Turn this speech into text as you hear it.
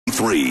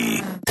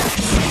103.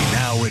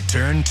 Now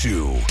return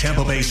to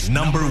Tampa Bay's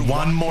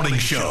 #1 morning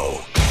show,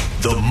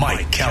 The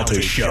Mike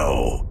Calta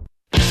Show.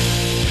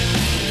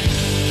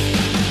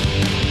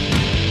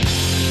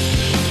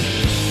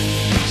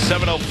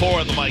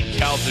 .704 on the Mike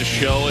Calta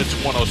Show. It's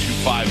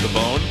 102.5 The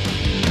Bone.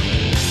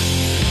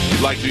 If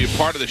you'd like to be a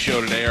part of the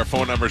show today, our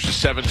phone numbers are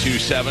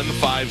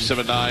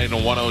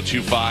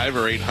 727-579-1025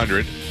 or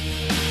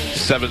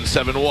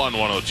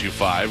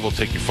 800-771-1025. We'll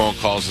take your phone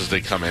calls as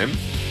they come in.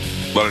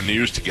 A lot of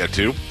news to get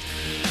to.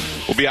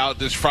 We'll be out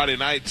this Friday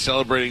night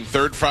celebrating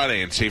Third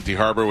Friday in Safety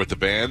Harbor with the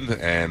band,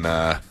 and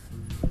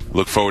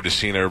look forward to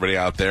seeing everybody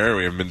out there.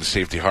 We haven't been to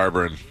Safety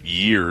Harbor in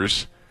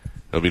years.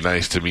 It'll be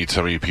nice to meet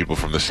some of you people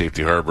from the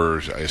Safety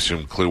Harbor, I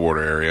assume,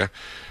 Clearwater area.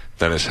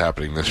 That is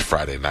happening this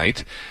Friday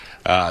night.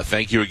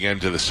 Thank you again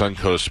to the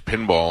Suncoast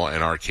Pinball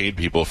and Arcade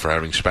people for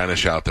having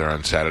Spanish out there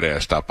on Saturday. I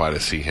stopped by to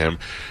see him.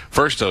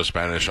 First, though,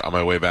 Spanish, on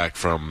my way back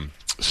from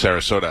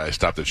Sarasota, I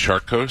stopped at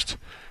Shark Coast.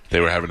 They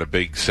were having a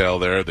big sale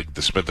there.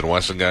 The Smith &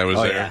 Wesson guy was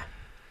there.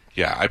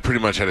 Yeah, I pretty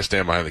much had to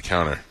stand behind the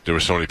counter. There were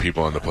so many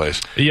people in the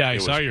place. Yeah, I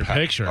saw your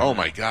picture. Oh,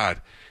 my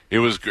God. It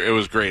was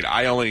great.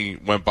 I only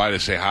went by to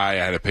say hi.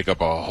 I had to pick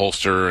up a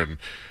holster, and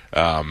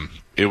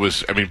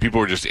people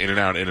were just in and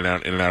out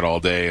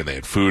all day, and they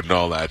had food and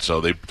all that, so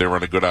they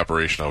run a good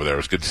operation over there. It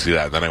was good to see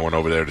that. And then I went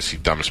over there to see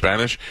Dumb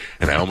Spanish,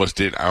 and I almost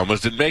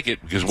didn't make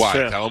it, because why?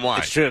 Tell them why.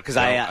 It's true, because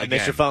I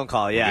missed your phone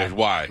call, yeah. Because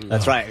why?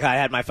 That's right. I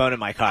had my phone in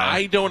my car.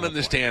 I don't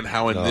understand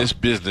how in this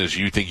business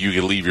you think you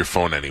can leave your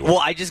phone anywhere.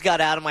 Well, I just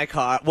got out of my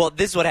car. Well,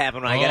 this is what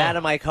happened. When I got out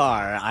of my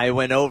car, I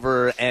went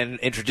over and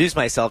introduced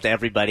myself to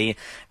everybody,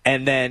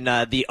 and then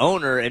the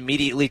owner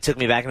immediately took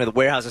me back into the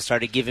warehouse and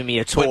started giving me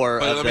a tour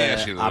of let me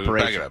ask you,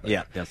 operation. Back it up.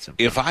 Yeah.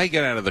 If I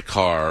get out of the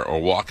car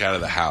or walk out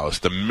of the house,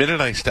 the minute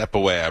I step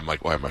away, I'm like,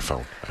 "Oh, I have my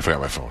phone. I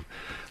forgot my phone."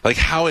 Like,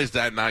 how is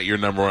that not your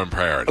 #1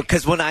 priority?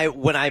 Because when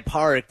I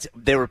parked,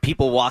 there were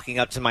people walking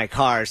up to my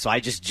car, so I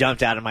just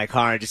jumped out of my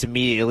car and just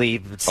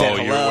immediately said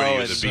hello.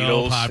 You're the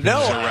Beatles?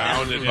 No.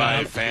 Surrounded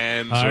by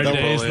fans. Hard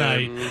day's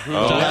night. The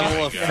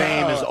level of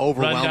fame is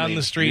overwhelming. Run down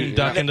the street and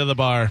duck into the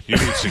bar. You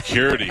need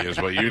security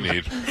is what you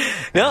need.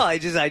 No, I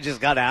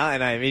just got out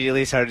and I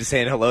immediately started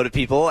saying hello to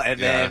people, and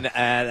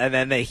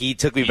then he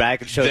took me back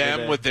and showed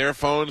them with their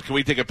phones. Can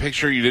we take a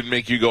picture? You didn't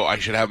make you go, I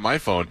should have my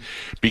phone,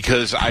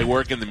 because I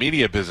work in the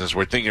media business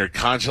where things are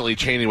constantly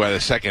changing by the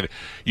second.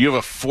 You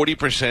have a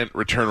 40%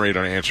 return rate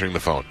on answering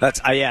the phone.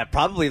 That's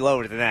probably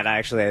lower than that,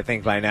 actually, I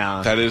think, by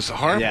now. That is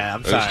horrible. Yeah,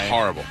 I'm sorry. That is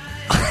horrible.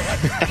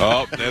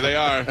 Oh, there they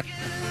are.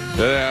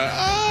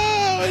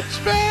 Oh, it's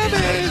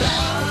Spanish.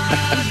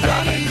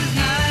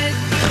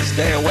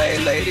 Stay away,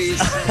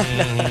 ladies.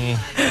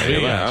 We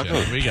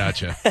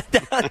got you.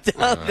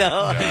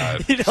 No,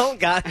 you don't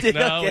got to.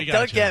 No,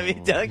 Don't get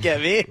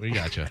me. We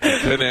got you.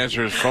 Couldn't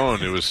answer his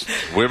phone. It was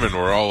women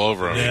were all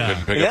over him. Yeah. He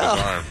couldn't pick up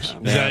his arms.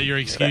 Is that your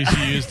excuse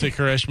you used to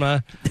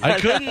Karishma? I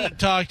couldn't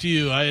talk to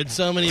you. I had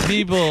so many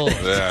people.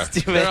 Yeah.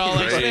 They're all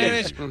like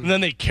Spanish. And then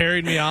they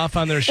carried me off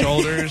on their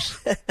shoulders.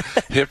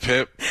 Hip,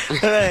 hip.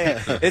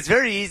 It's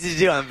very easy to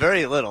do. I'm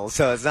very little,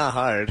 so it's not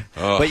hard.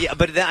 Oh.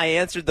 But then I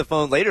answered the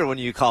phone later when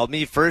you called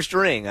me. First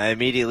ring, I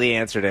immediately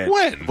answered it.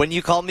 When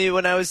you called me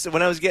when I was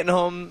getting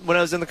home, when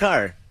I was in the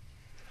car.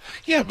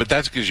 Yeah, but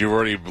that's because you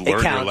already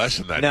learned your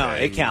lesson that day. No,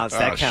 it counts.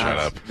 That counts. Shut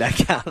up. That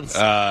counts.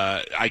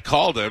 I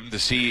called him to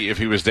see if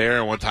he was there,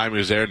 and one time he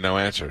was there, no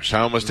answer. So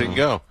I almost didn't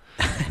go.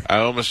 I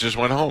almost just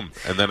went home.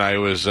 And then I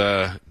was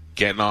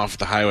getting off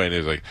the highway, and he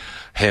was like,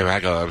 "Hey,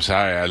 Michael, I'm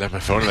sorry. I left my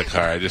phone in the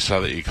car. I just saw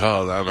that you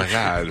called. Oh, my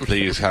God.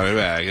 Please call me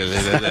back."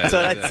 That's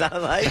what I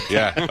sound like?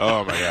 Yeah.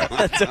 Oh, my God.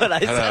 That's what I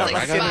sound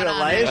like in real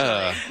life?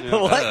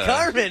 What,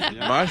 Carmen?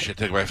 Marsha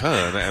took my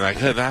phone, and I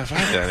could not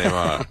find it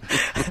anymore.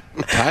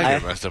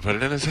 Tiger must have put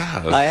it in his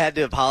house. I had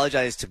to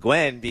apologize to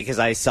Gwen because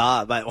I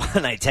saw, but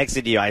when I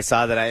texted you, I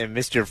saw that I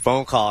missed your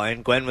phone call,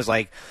 and Gwen was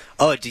like,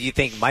 "Oh, do you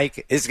think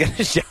Mike is going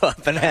to show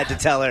up?" And I had to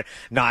tell her,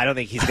 "No, I don't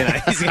think he's going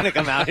to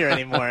come out here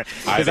anymore."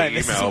 I had to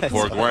email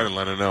poor Gwen and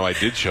let her know I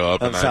did show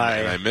up, and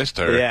I missed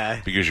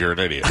her because you're an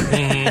idiot.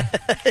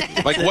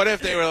 Like, what if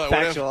they were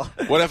like,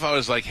 what if I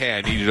was like, "Hey,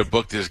 I need you to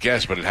book this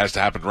guest, but it has to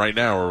happen right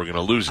now, or we're going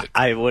to lose it."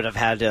 I would have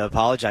had to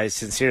apologize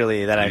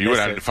sincerely that I missed it. You would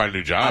have had to find a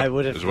new job. I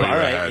would have. All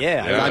right,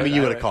 yeah. I mean,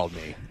 you would have called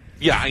me.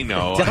 Yeah, I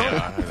know. I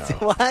know.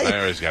 What? I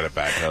always got it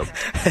back up.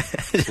 I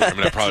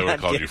mean, I probably would have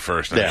called you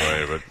first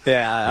anyway, but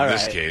in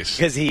this case.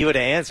 Because he would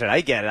have answered.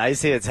 I get it. I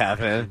see what's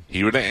happening.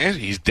 He would have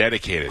answered. He's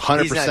dedicated.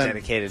 100%. He's not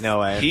dedicated. No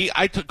way.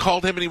 I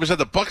called him, and he was at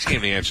the Bucks game,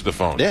 and he answered the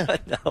phone. Yeah.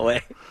 No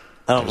way.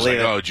 I don't was believe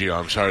like, it. "Oh, gee,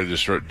 I'm sorry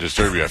to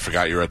disturb you. I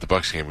forgot you were at the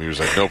Bucks game." He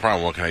was like, "No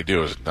problem. What can I do?"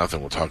 I was like, "Nothing.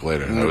 We'll talk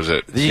later." That was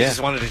it. You just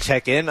wanted to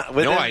check in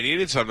with him? No, I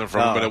needed something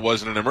from him, but it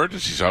wasn't an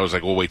emergency, so I was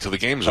like, "We'll wait till the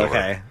game's over."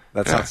 Okay.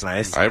 That sounds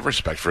nice. I have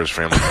respect for his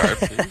family card.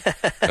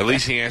 At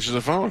least he answers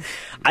the phone.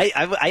 I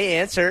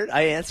answered.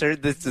 I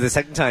answered the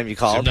second time you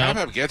called. So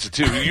Pap gets it,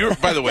 too.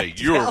 By the way,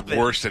 you're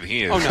worse than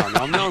he is.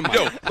 Oh, no.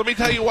 No, let me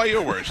tell you why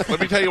you're worse.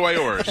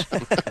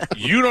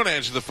 You don't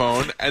answer the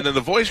phone, and then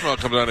the voicemail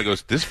comes on and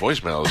goes, "This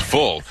voicemail is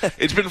full.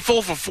 It's been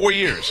full for 4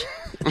 years."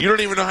 You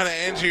don't even know how to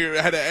empty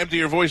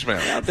your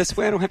voicemail. This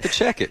way I don't have to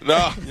check it.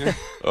 No.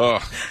 Oh,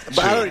 But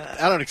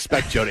I don't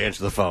expect Joe to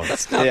answer the phone.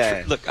 That's not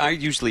true. Look, I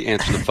usually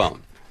answer the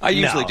phone. I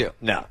usually do.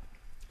 No.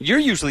 You're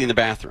usually in the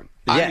bathroom.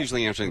 Yeah. I'm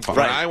usually answering the phone.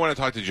 When I want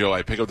to talk to Joe,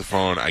 I pick up the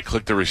phone, I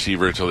click the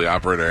receiver until the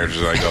operator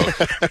answers, and I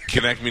go,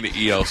 connect me to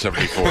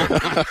EL74.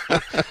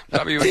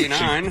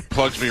 W89. She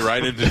plugs me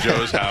right into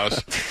Joe's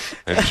house,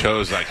 and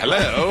Joe's like,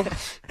 hello.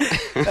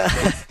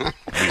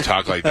 We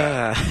talk like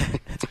that.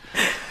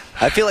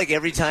 I feel like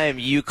every time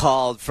you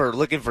called for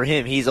looking for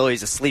him, he's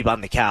always asleep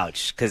on the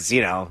couch. Because,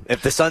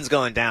 if the sun's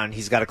going down,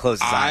 he's got to close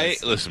his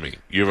eyes. Listen to me.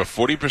 You have a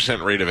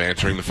 40% rate of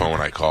answering the phone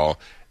when I call.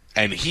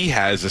 And he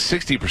has a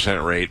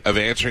 60% rate of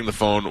answering the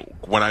phone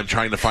when I'm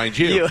trying to find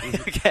you.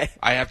 Okay.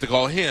 I have to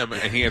call him,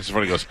 and he answers the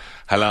phone. He goes,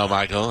 hello,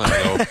 Michael. And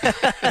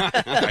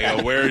I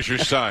go, where is your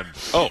son?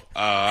 Oh,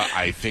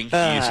 I think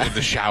he's in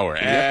the shower.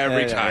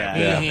 Every time.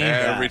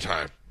 Every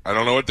time. I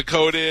don't know what the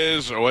code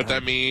is or what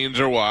that means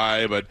or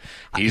why, but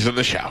he's in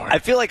the shower. I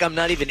feel like I'm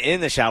not even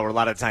in the shower a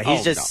lot of the time.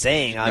 He's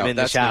saying I'm in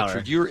the shower. Not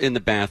true. You're in the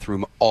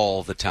bathroom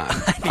all the time.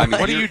 I mean,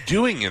 what are you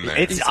doing in there?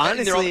 It's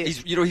honestly...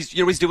 you know what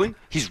he's doing?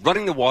 He's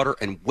running the water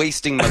and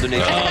wasting Mother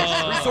Nature's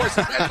resources.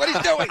 That's what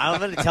he's doing. I'm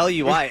going to tell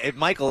you why.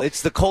 Michael,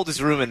 it's the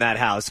coldest room in that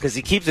house because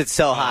he keeps it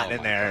so hot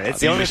in there. It's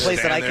the only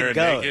place that I can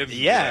go. Naked?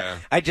 Yeah.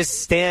 I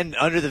just stand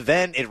under the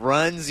vent. It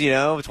runs,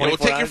 24 well,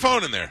 take hours. your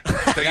phone in there.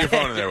 Take your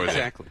phone in there with you.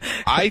 Exactly.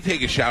 I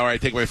take a shower. I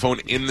take my phone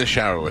in the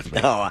shower with me.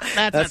 No,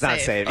 that's not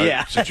safe.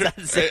 Yeah, that's not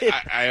safe.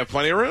 I have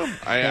plenty of room.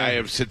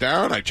 I sit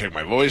down. I check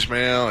my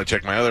voicemail. I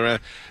check my other.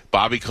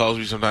 Bobby calls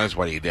me sometimes.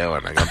 What are you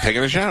doing? I'm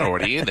taking a shower.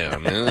 What are you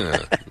doing?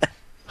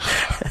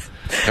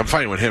 I'm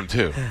fighting with him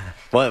too.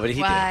 What did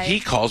he do?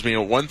 He calls me at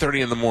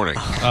 1:30 in the morning.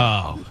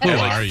 Oh, who And are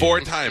like you? 4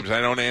 times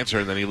I don't answer,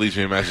 and then he leaves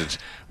me a message.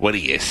 What are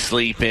you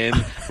sleeping?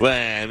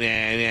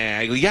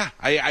 I go, yeah,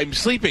 I'm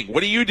sleeping.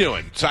 What are you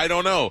doing? So I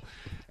don't know.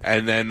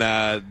 And then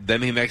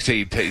the next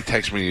day he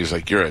texts me. He's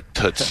like, "You're a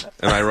toots,"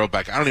 and I wrote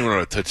back, "I don't even know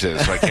what a toots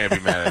is, so I can't be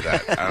mad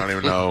at that. I don't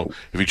even know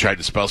if he tried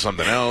to spell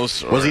something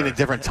else." Or... Was he in a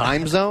different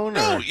time zone?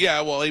 No, or?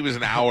 yeah. Well, he was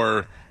an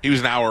hour. He was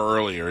an hour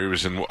earlier. He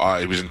was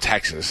in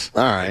Texas.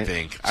 All right. I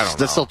think. I don't know.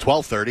 That's still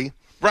 12:30.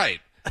 Right.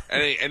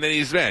 And then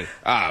he's mad.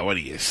 What are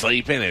you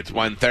sleeping? It's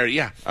 1:30.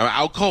 Yeah, I'm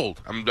out cold.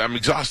 I'm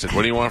exhausted.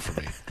 What do you want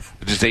from me?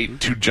 I just ate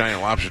 2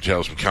 giant lobster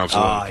tails from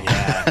Council. Oh,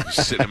 yeah.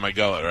 Just sitting in my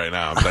gullet right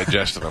now. I'm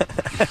digesting them.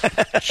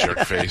 Jerk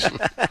face.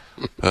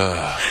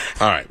 All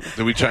right.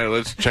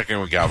 Let's check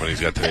in with Galvin.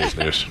 He's got today's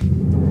news. And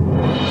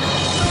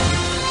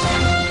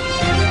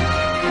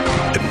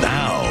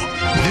now,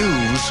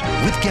 news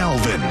with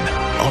Galvin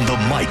on the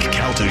Mike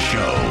Calta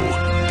Show.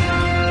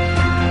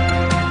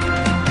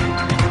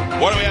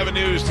 What do we have in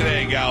news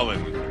today,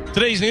 Galvin?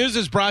 Today's news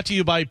is brought to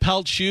you by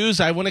Pelt Shoes.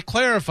 I want to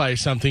clarify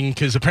something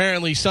because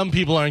apparently some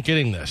people aren't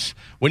getting this.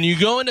 When you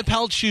go into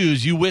Pelt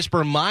Shoes, you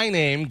whisper my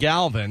name,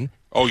 Galvin.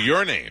 Oh,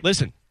 your name.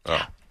 Listen,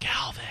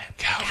 Galvin.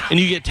 And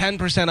you get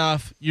 10%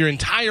 off your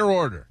entire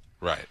order.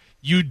 Right.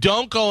 You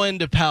don't go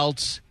into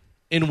Pelts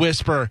and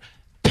whisper,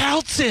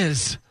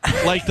 Peltses,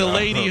 like the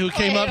lady who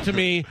came up to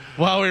me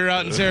while we were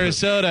out in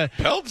Sarasota.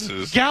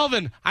 Peltses?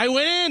 Galvin, I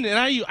went in and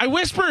I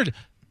whispered,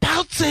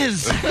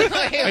 Peltses.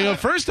 I go,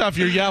 first off,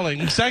 you're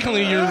yelling.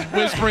 Secondly, you're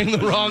whispering the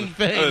wrong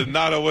thing.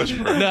 Not a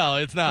whisper. No,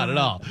 it's not at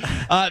all.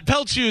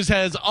 Pelt Shoes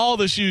has all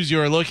the shoes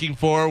you are looking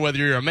for, whether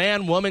you're a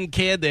man, woman,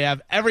 kid. They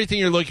have everything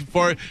you're looking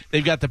for.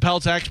 They've got the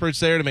Pelts experts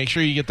there to make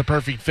sure you get the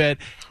perfect fit.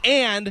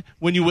 And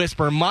when you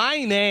whisper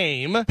my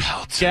name,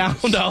 Galvin.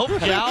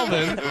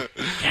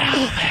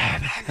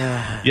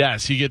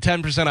 Yes, you get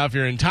 10% off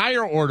your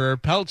entire order.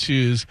 Pelt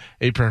Shoes,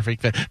 a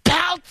perfect fit.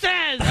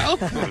 Peltses!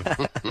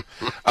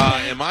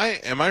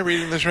 Am I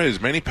reading this right?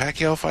 Is Manny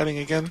Pacquiao fighting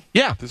again?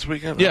 Yeah. This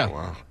weekend? Yeah. Oh,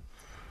 wow.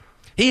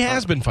 He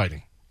has been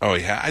fighting. Oh,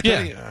 yeah? I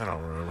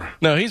don't remember.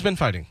 No, he's been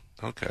fighting.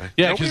 Okay.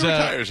 Yeah, nobody 'cause,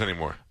 retires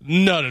anymore.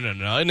 No.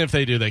 And if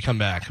they do, they come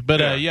back.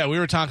 But, we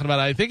were talking about,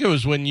 I think it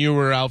was when you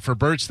were out for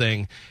Bert's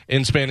thing,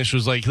 in Spanish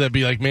was like, that'd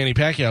be like Manny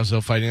Pacquiao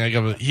still fighting. I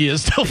go, he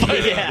is still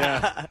fighting.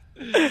 Yeah.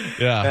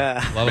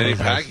 Manny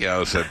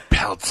Pacquiao said,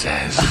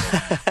 Peltses.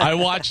 I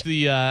watched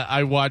the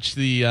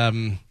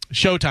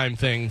Showtime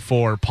thing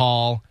for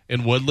Paul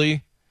and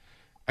Woodley.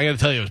 I got to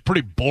tell you, it was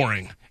pretty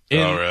boring.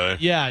 Oh, really?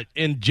 Yeah,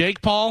 and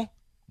Jake Paul,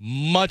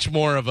 much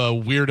more of a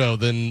weirdo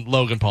than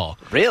Logan Paul.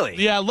 Really?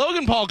 Yeah,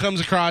 Logan Paul comes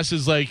across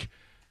as like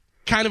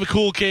kind of a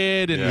cool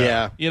kid and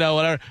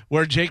whatever.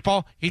 Where Jake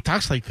Paul, he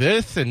talks like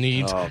this and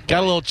he's got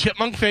a little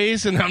chipmunk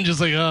face, and I'm just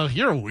like, oh,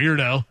 you're a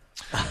weirdo.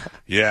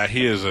 Yeah,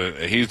 he's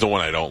the one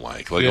I don't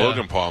like. Like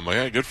Logan Paul, I'm like,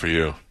 hey, good for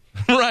you.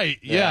 Right,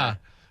 yeah.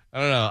 I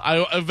don't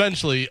know.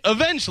 Eventually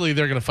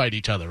they're going to fight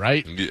each other,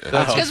 right?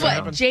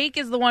 Because Jake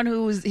is the one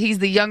he's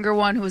the younger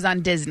one who's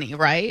on Disney,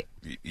 right?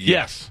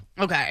 Yes.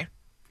 Okay.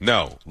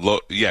 No.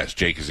 Yes,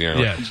 Jake is the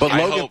younger one. But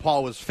Logan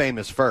Paul was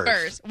famous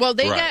first. Well,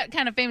 they got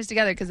kind of famous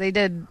together because they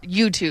did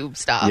YouTube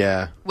stuff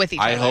with each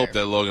other. I hope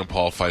that Logan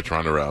Paul fights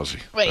Ronda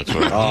Rousey. Wait. That's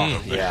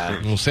what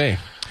Yeah. We'll see.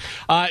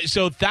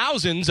 So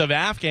thousands of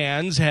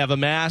Afghans have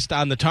amassed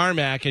on the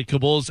tarmac at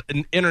Kabul's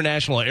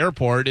international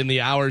airport in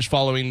the hours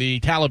following the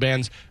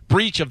Taliban's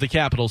breach of the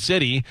capital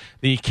city.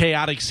 The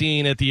chaotic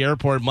scene at the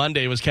airport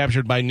Monday was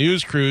captured by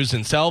news crews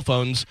and cell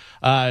phones.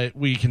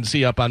 We can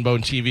see up on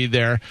Bone TV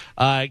there.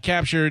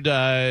 Captured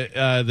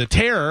the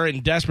terror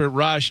and desperate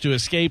rush to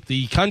escape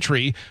the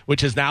country,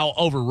 which is now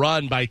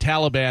overrun by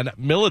Taliban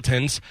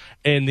militants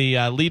in the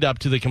lead up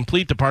to the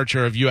complete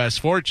departure of U.S.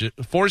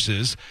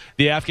 forces.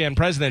 The Afghan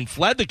president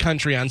fled the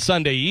country on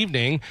Sunday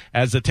evening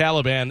as the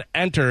Taliban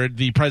entered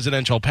the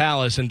presidential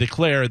palace and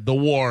declared the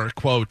war,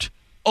 quote,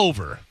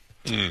 over.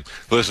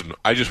 Listen,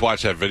 I just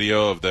watched that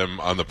video of them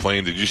on the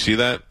plane. Did you see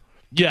that?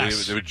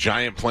 Yes. They have a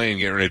giant plane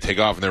getting ready to take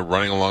off, and they're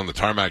running along the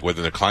tarmac with it,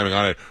 and they're climbing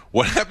on it.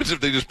 What happens if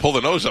they just pull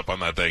the nose up on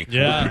that thing?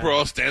 Yeah. People are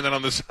all standing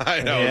on the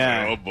side. I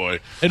was like, oh, boy.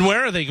 And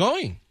where are they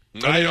going?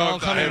 Are they all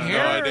coming have here?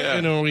 no idea.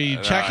 And are we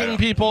checking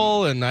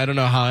people? And I don't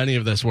know how any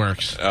of this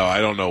works. Oh,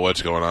 I don't know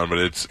what's going on, but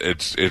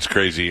it's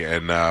crazy.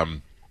 And I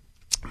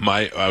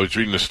was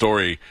reading a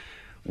story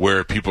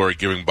where people are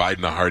giving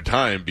Biden a hard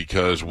time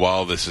because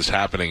while this is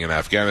happening in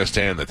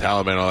Afghanistan, the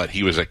Taliban, all that,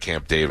 he was at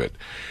Camp David.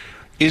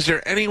 Is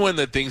there anyone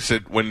that thinks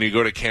that when you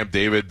go to Camp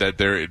David that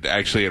they're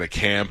actually in a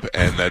camp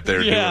and that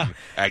they're doing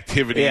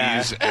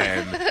activities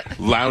and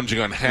lounging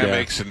on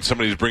hammocks and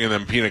somebody's bringing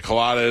them pina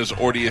coladas?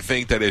 Or do you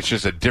think that it's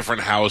just a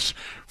different house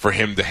for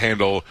him to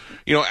handle?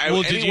 You know,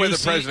 anywhere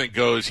the president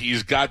goes,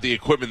 he's got the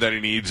equipment that he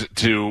needs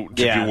to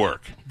do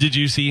work. Did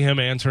you see him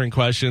answering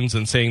questions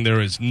and saying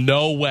there is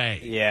no way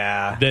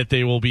that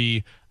they will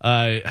be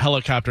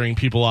helicoptering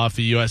people off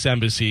the U.S.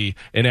 Embassy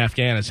in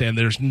Afghanistan?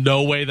 There's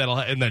no way that'll...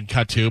 And then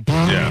cut to...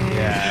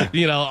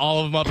 You know, all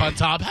of them up on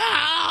top.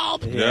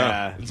 Help!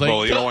 Yeah. It's like,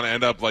 well, you don't want to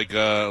end up like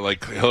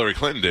Hillary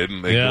Clinton did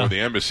and they go to the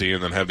embassy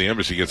and then have the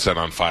embassy get set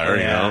on fire,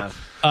 you know?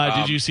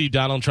 Did you see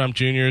Donald Trump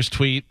Jr.'s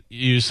tweet?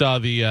 You saw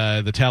the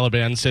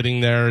Taliban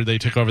sitting there. They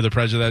took over the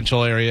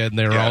presidential area, and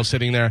they were all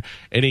sitting there.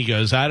 And he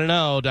goes, I don't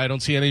know. I don't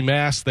see any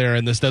masks there,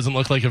 and this doesn't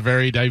look like a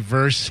very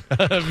diverse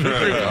group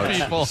of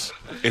people.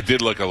 It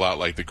did look a lot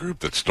like the group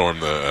that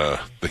stormed the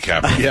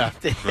Capitol.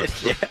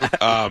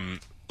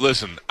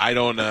 Listen, I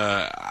don't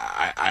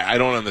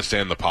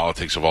understand the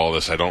politics of all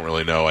this. I don't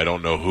really know. I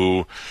don't know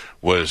who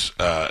was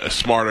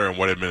smarter and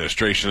what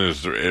administration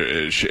is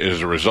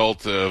a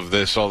result of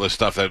this, all this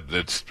stuff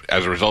that's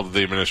as a result of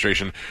the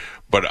administration.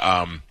 But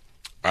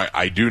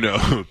I do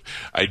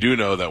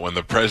know that when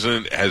the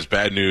president has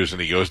bad news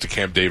and he goes to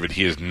Camp David,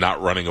 he is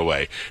not running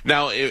away.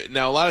 Now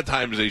a lot of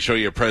times they show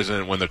you a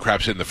president when the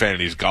crap's hitting the fan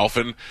and he's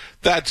golfing.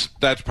 That's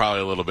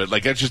probably a little bit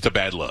like that's just a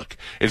bad look.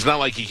 It's not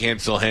like he can't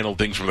still handle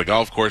things from the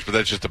golf course, but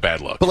that's just a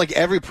bad look. But like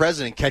every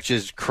president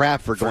catches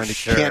crap for going to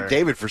Camp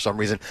David for some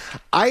reason.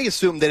 I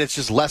assume that it's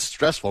just less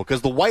stressful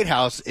because the White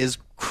House is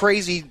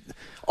crazy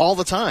all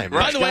the time.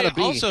 By the way,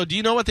 also, do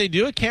you know what they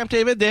do at Camp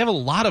David? They have a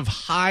lot of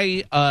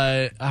high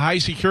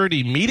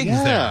security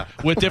meetings there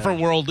with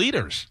different world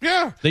leaders.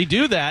 Yeah. They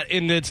do that,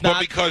 and it's not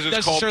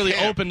necessarily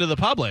open to the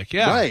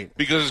Yeah. Right.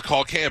 Because it's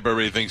called camp,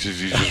 everybody thinks he's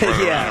just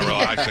running around and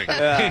relaxing.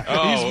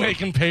 He's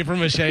making paper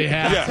mache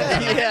hats.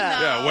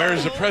 Yeah,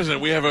 where's the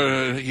president?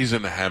 He's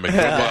in the hammock.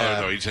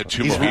 No, he's had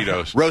two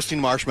mojitos.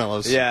 Roasting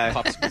marshmallows.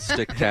 Popsicle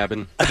stick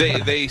cabin.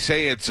 They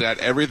say it's got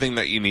everything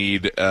that you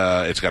need.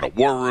 It's got a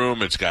war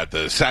room. It's got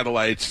the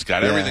satellites. It's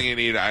got everything you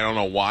need. I don't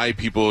know why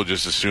people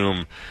just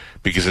assume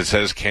because it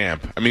says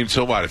camp. I mean,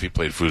 so what if he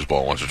played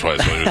foosball once or twice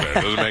while he was there?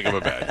 It doesn't make him a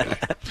bad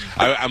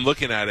guy. I'm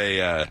looking at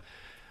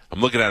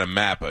a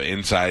map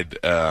inside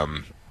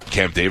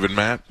Camp David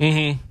map,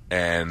 and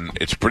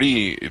it's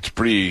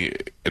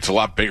a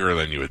lot bigger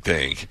than you would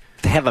think.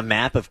 They have a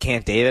map of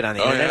Camp David on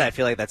the internet. I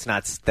feel like that's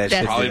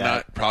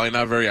probably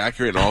not very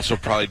accurate, and also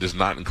probably does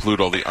not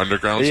include all the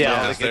underground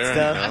stuff that's there.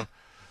 Stuff. You know?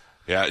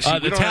 Yeah, see,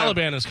 the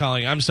Taliban is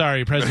calling. I'm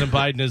sorry, President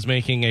Biden is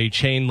making a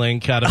chain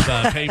link out of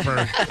paper.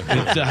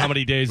 How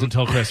many days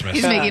until Christmas?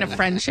 He's making a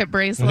friendship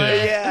bracelet.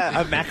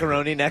 A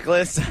macaroni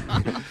necklace.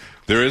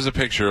 There is a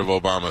picture of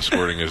Obama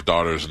escorting his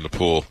daughters in the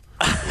pool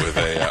with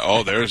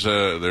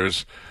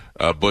there's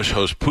Bush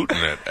host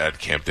Putin at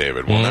Camp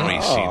David. Well, now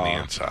he's seen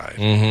the inside.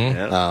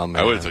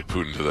 I would have took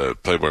Putin to the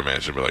Playboy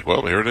Mansion and be like,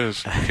 well, here it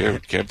is,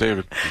 Camp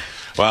David.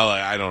 Well,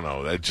 I don't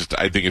know. I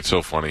think it's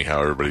so funny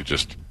how everybody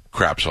just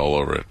craps all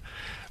over it.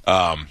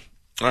 All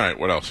right,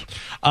 what else?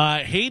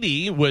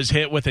 Haiti was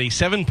hit with a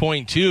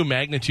 7.2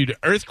 magnitude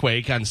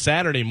earthquake on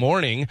Saturday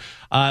morning.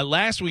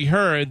 Last we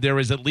heard, there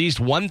was at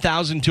least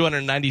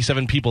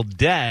 1,297 people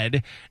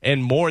dead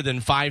and more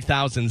than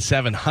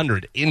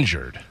 5,700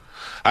 injured.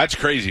 That's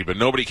crazy, but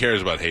nobody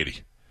cares about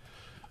Haiti.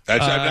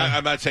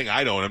 I'm not saying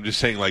I don't. I'm just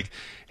saying, like,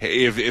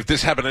 hey, if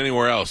this happened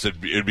anywhere else, it'd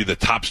be the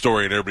top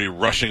story and everybody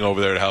rushing over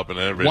there to help. And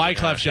everybody,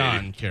 Wyclef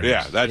Jean cares.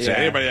 Yeah, that's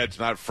anybody that's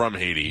not from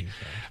Haiti.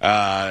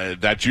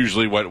 That's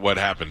usually what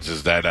happens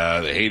is that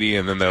Haiti,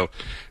 and then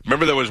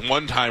remember there was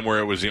one time where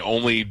it was the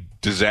only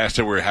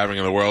disaster we were having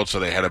in the world, so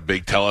they had a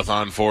big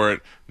telethon for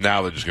it.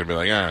 Now they're just going to be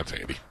like, it's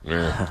Haiti.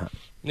 Yeah.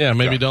 Yeah,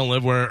 maybe don't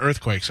live where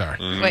earthquakes are.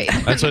 Wait.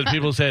 That's what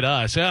people say to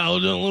us.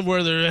 Don't live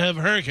where they have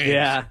hurricanes.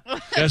 Yeah.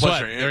 Guess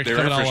what? Their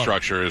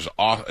infrastructure is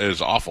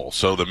awful.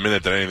 So the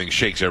minute that anything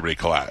shakes,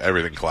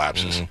 everything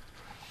collapses.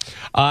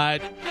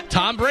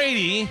 Tom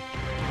Brady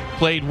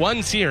played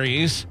one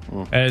series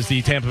as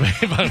the Tampa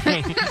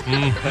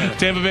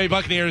Bay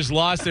Buccaneers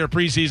lost their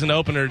preseason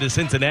opener to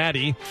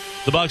Cincinnati.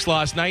 The Bucs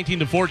lost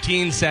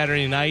 19-14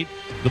 Saturday night.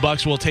 The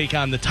Bucs will take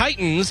on the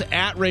Titans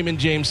at Raymond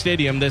James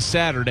Stadium this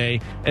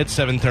Saturday at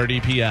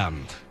 7:30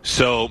 p.m.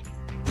 So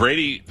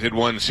Brady did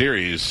one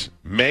series.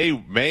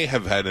 May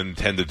have had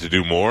intended to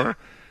do more,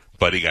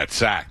 but he got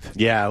sacked.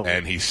 Yeah.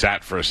 And he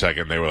sat for a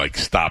second. They were like,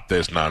 stop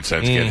this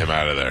nonsense. Get him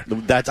out of there.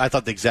 I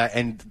thought the exact.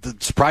 And the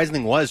surprising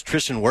thing was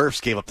Tristan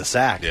Wirfs gave up the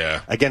sack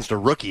against a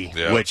rookie,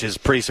 which is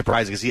pretty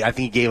surprising because I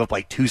think he gave up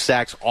like 2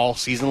 sacks all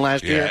season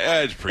last year.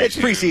 Yeah, it's preseason. It's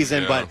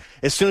preseason, but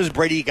as soon as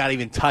Brady got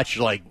even touched,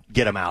 like,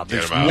 get him out.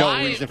 There's no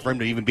reason for him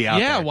to even be out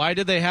there. Yeah, why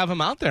did they have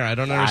him out there? I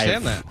don't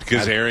understand that.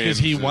 Because Arians...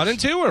 he wanted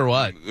to, or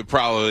what?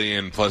 Probably,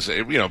 and plus,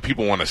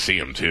 people want to see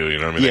him, too. You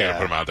know what I mean? They got to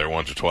put him out there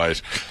once or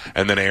twice.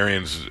 And then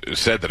Arians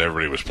said that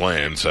everybody was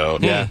playing, so...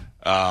 Yeah.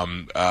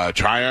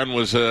 Tryon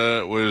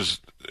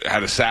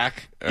had a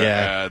sack.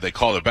 They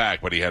called it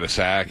back, but he had a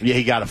sack. Yeah,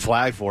 he got a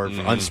flag for it,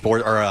 for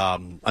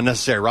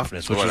unnecessary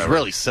roughness, which was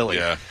really silly.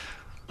 Yeah,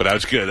 but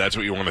that's good. That's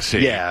what you want to see.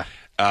 Yeah.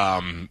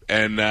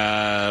 And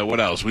what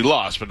else? We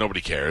lost, but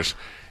nobody cares.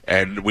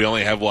 And we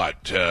only have,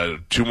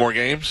 2 more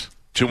games?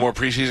 2 more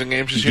preseason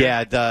games this year?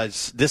 Yeah, it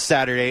does. This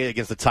Saturday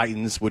against the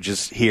Titans, which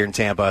is here in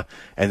Tampa,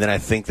 and then I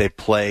think they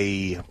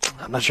play,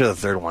 I'm not sure the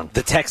third one.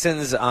 The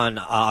Texans on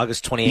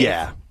August 28th.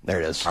 Yeah,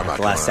 there it is. I'm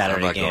not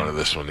Saturday game. going to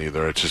this one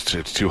either.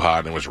 It's too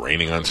hot, and it was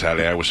raining on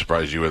Saturday. I was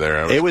surprised you were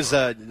there. It was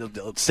a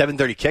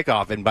 7:30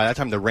 kickoff, and by that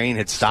time the rain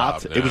had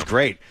stopped. It was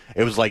great.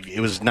 It was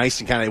nice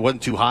and it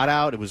wasn't too hot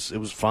out. It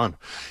was fun.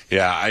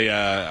 Yeah,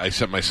 I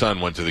sent my son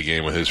went to the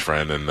game with his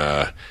friend, and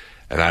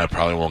I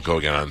probably won't go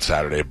again on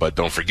Saturday. But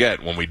don't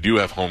forget, when we do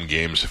have home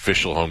games,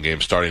 official home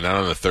games, starting not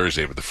on the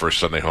Thursday, but the first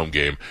Sunday home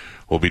game,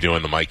 we'll be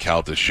doing the Mike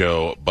Calta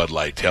Show Bud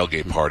Light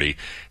tailgate party.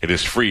 It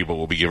is free, but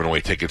we'll be giving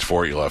away tickets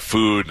for it. You'll have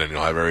food, and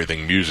you'll have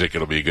everything, music.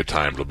 It'll be a good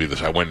time. It'll be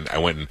this. I went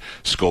and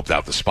scoped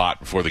out the spot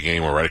before the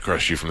game. We're right across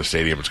the street from the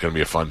stadium. It's going to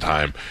be a fun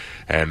time.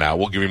 And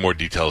we'll give you more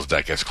details as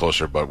that gets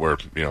closer, but we're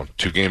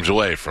 2 games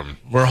away from.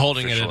 We're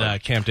holding it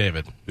at Camp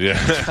David. Yeah.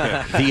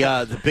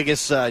 The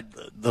biggest, the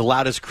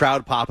loudest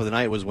crowd pop of the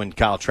night was when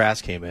Kyle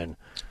Trask came in.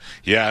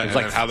 Yeah, it was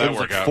like, how that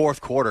worked out.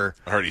 Fourth quarter.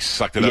 I heard he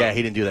sucked it up. Yeah,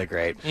 he didn't do that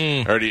great.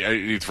 I heard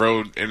he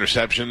throw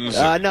interceptions.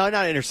 No,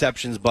 not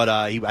interceptions, but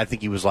I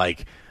think he was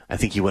I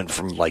think he went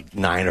from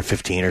 9 or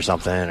 15 or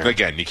something.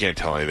 Again, you can't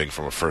tell anything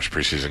from a first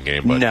preseason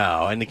game. But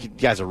no, and the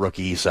guy's a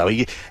rookie, so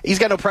he's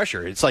got no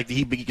pressure. It's like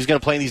he's going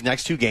to play in these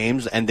next 2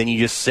 games, and then you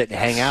just sit and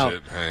hang out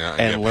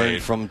and learn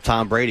from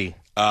Tom Brady.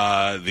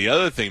 The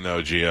other thing,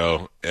 though,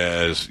 Gio,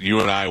 is you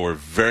and I were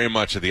very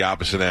much at the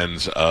opposite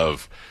ends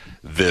of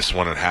this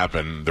when it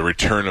happened, the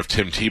return of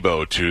Tim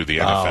Tebow to the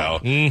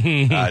NFL.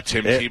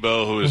 Tim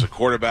Tebow, who is a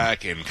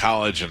quarterback in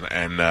college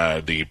and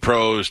the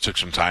pros, took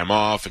some time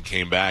off and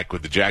came back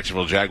with the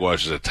Jacksonville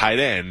Jaguars as a tight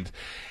end.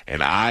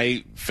 And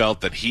I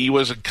felt that he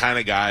was a kind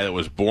of guy that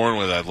was born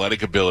with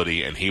athletic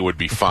ability and he would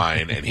be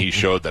fine, and he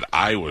showed that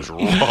I was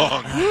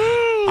wrong.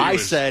 I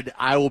said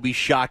I will be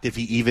shocked if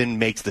he even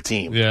makes the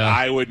team. Yeah.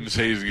 I wouldn't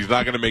say he's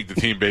not going to make the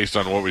team based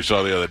on what we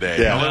saw the other day.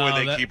 Yeah. The only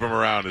way they keep him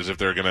around is if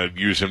they're going to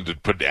use him to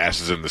put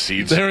asses in the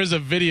seats. There was a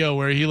video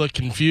where he looked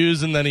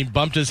confused and then he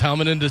bumped his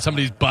helmet into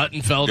somebody's butt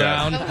and fell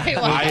down.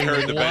 I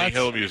heard the Benny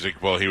Hill music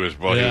while he was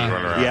running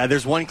around. Yeah,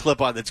 there's one clip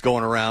that's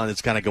going around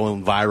that's kind of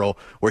going viral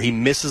where he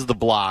misses the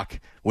block,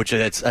 which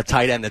is a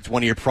tight end. That's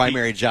one of your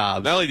primary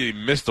jobs. Not only did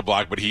he miss the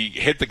block, but he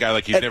hit the guy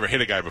like he's never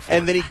hit a guy before.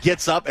 And then he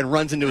gets up and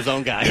runs into his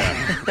own guy.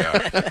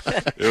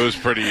 It was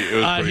pretty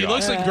He awesome.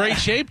 looks in great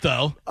shape,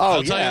 though. Oh,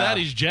 I'll tell you that.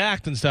 He's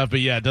jacked and stuff, but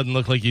it doesn't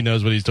look like he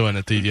knows what he's doing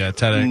at the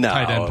tight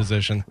end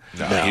position.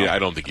 No. I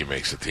don't think he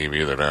makes the team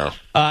either now.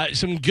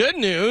 Some good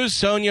news.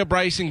 Sonia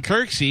Bryson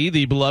Kirksey,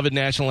 the beloved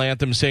national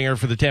anthem singer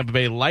for the Tampa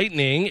Bay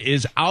Lightning,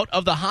 is out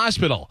of the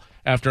hospital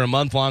after a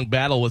month-long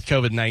battle with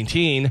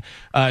COVID-19.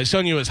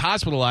 Sonia was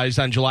hospitalized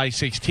on July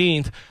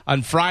 16th.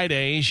 On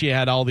Friday, she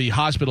had all the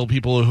hospital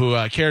people who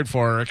cared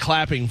for her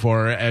clapping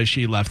for her as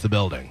she left the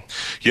building.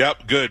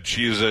 Yep, good.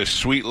 She is a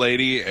sweet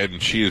lady,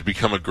 and she has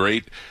become a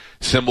great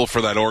symbol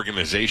for that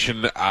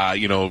organization.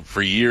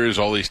 For years,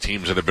 all these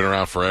teams that have been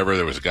around forever,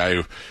 there was a guy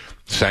who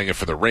sang it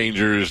for the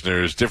Rangers.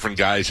 There's different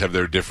guys have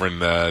their different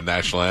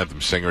national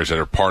anthem singers that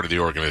are part of the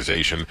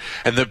organization.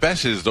 And the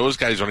best is those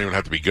guys don't even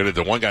have to be good at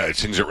the one guy that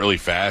sings it really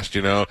fast,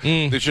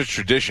 It's just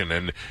tradition.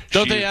 And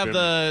don't they have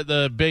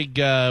the big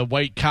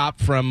white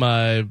cop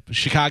from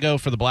Chicago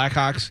for the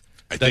Blackhawks?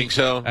 I think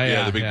so.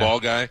 The big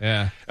ball guy.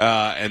 Yeah.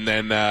 And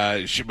then,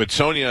 but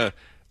Sonia,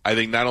 I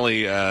think not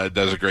only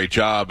does a great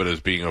job, but as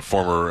being a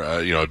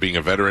former, being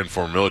a veteran,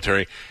 former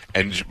military,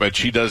 but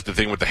she does the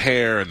thing with the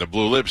hair and the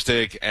blue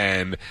lipstick.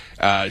 And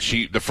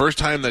the first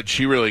time that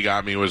she really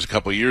got me was a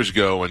couple of years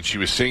ago when she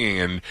was singing,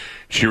 and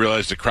she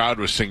realized the crowd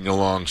was singing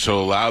along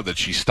so loud that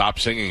she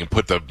stopped singing and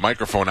put the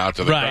microphone out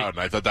to the crowd.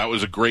 And I thought that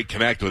was a great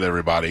connect with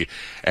everybody.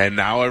 And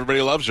now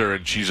everybody loves her,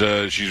 and she's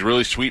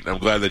really sweet, and I'm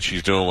glad that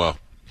she's doing well.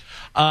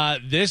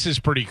 This is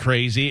pretty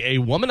crazy. A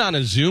woman on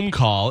a Zoom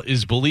call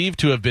is believed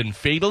to have been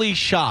fatally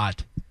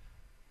shot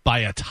by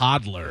a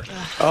toddler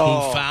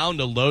who found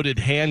a loaded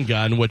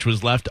handgun which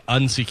was left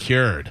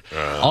unsecured.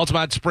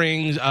 Altamont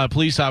Springs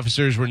police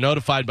officers were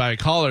notified by a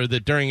caller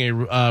that during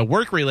a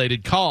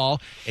work-related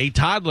call, a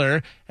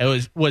toddler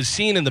was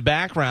seen in the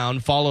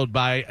background, followed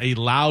by a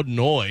loud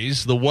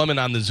noise. The woman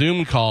on the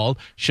Zoom call,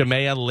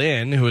 Shamea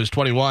Lynn, who is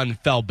 21,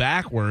 fell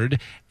backward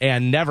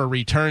and never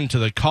returned to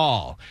the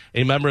call.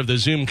 A member of the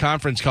Zoom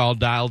conference call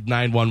dialed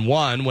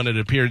 911 when it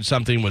appeared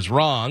something was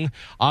wrong.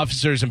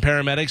 Officers and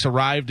paramedics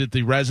arrived at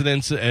the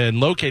residence and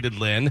located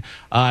Lynn.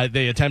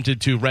 They attempted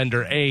to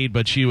render aid,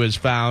 but she was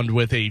found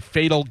with a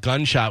fatal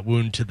gunshot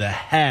wound to the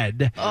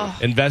head.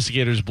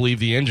 Investigators believe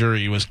the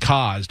injury was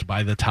caused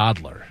by the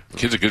toddler.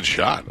 Kid's a good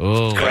shot.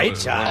 Great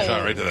shot.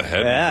 Shot right to the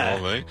head. Yeah.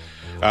 The whole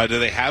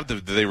thing.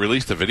 Did they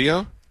release the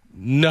video?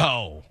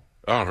 No.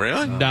 Oh,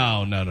 really?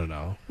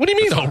 No. What do you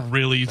mean, oh,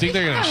 really? You think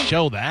they're going to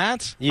show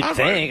that? You'd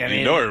think. I mean,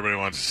 you know everybody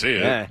wants to see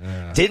it.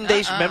 Yeah. Didn't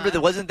they remember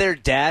that wasn't there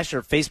Dash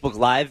or Facebook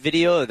Live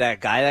video of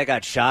that guy that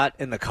got shot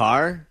in the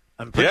car?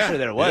 I'm pretty sure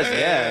there was.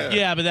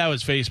 Yeah, but that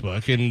was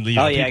Facebook, and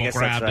I people guess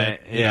grabbed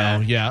that's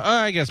right. it.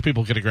 I guess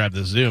people could have grabbed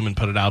the Zoom and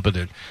put it out, but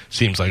it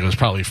seems like it was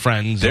probably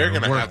friends or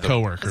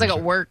coworkers. It's like a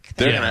work thing.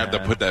 They're going to have to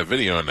put that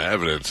video into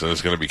evidence, and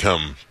it's going to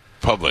become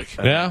public.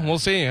 Yeah, we'll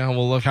see.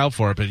 We'll look out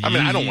for it. But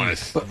I don't want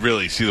to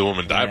really see the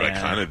woman die, but I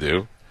kind of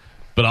do.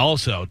 But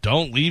also,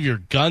 don't leave your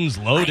guns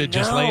loaded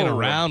just laying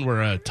around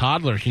where a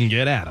toddler can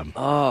get at them.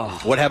 Oh,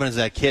 what happened to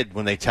that kid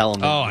when they tell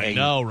him that I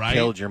know, right?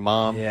 Killed your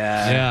mom?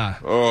 Yeah.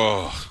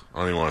 Oh, I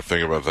don't even want to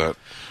think about that.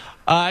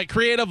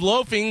 Creative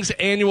Loafing's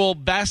annual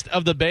Best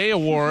of the Bay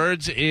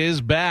Awards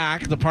is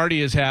back. The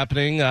party is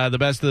happening. The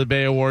Best of the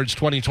Bay Awards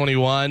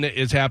 2021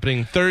 is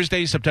happening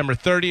Thursday, September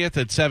 30th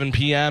at 7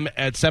 p.m.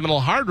 at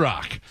Seminole Hard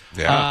Rock.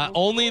 Yeah.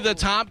 Only the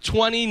top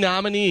 20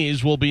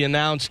 nominees will be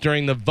announced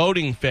during the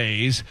voting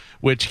phase,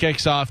 which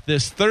kicks off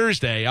this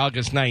Thursday,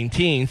 August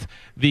 19th.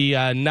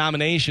 The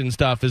nomination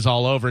stuff is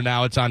all over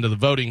now. It's on to the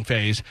voting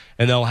phase,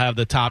 and they'll have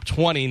the top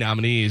 20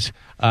 nominees.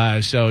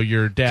 So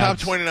your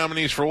dad's... Top 20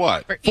 nominees for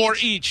what? For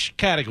each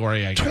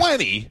category, I guess.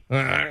 20?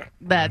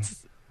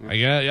 That's...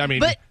 I mean...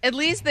 But at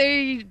least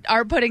they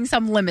are putting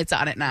some limits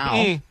on it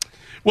now.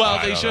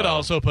 Well, they should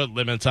also put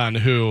limits on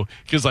who,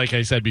 because like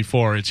I said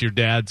before, it's your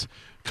dad's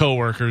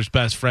coworkers,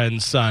 best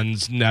friends,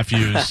 sons,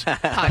 nephews,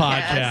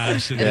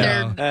 podcast. And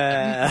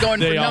they're going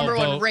for They all number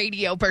one vote.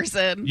 radio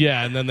person.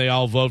 Yeah, and then they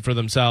all vote for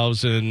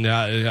themselves. And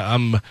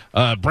I'm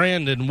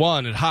Brandon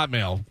 1 at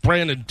Hotmail,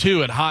 Brandon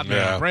 2 at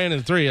Hotmail,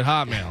 Brandon 3 at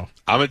Hotmail.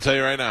 I'm going to tell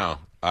you right now,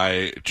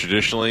 I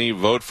traditionally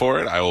vote for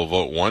it. I will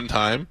vote one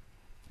time.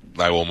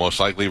 I will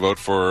most likely vote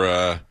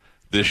for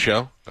this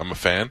show. I'm a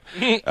fan.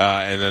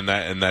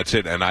 and that's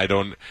it.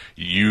 And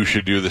you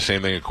should do the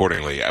same thing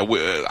accordingly.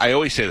 I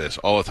always say this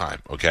all the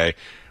time, okay?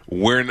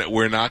 We're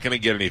not going to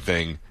get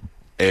anything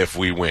if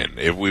we win.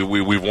 If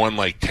we've won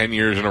like 10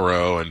 years in a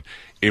row, and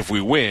if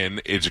we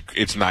win,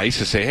 it's nice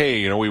to say,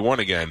 hey, we won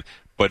again.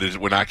 But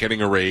we're not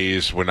getting a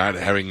raise. We're not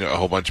having a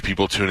whole bunch of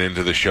people tune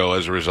into the show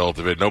as a result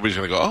of it. Nobody's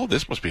going to go, oh,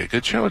 this must be a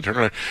good show. And turn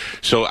around.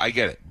 So I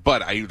get it.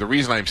 But the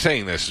reason I'm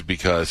saying this is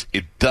because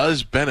it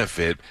does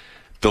benefit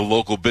the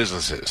local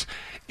businesses.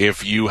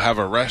 If you have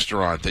a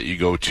restaurant that you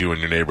go to in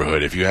your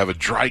neighborhood, if you have a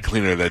dry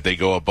cleaner that they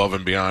go above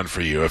and beyond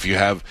for you, if you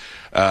have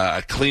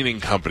a cleaning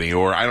company,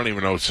 or I don't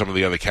even know some of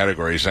the other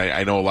categories.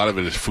 I know a lot of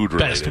it is food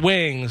related. Best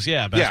wings,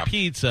 best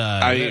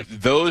pizza.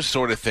 Those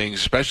sort of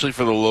things, especially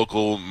for the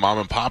local mom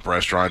and pop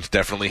restaurants,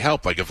 definitely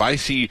help. Like if I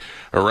see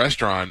a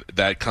restaurant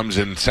that comes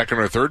in second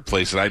or third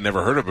place that I'd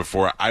never heard of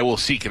before, I will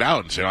seek it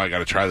out and say, I got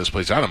to try this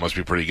place out. It must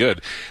be pretty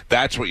good.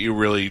 That's what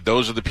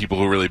those are the people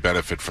who really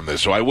benefit from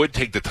this. So I would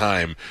take the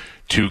time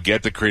to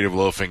get the Creative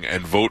Loafing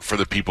and vote for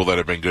the people that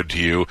have been good to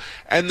you.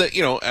 And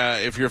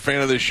if you're a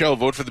fan of this show,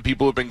 vote for the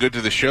people who have been good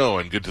to the show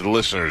and good to the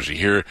listeners. You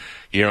hear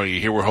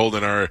we're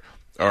holding our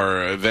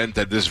event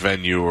at this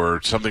venue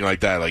or something like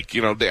that. I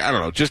don't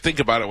know. Just think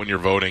about it when you're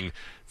voting.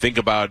 Think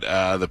about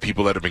the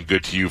people that have been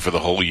good to you for the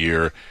whole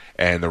year,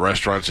 and the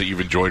restaurants that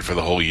you've enjoyed for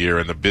the whole year,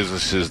 and the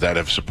businesses that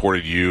have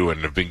supported you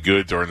and have been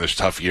good during this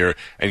tough year,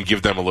 and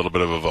give them a little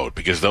bit of a vote,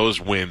 because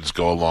those wins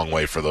go a long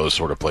way for those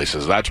sort of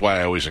places. That's why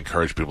I always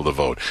encourage people to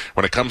vote.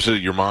 When it comes to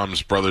your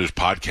mom's brother's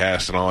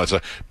podcast and all that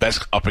stuff,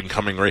 best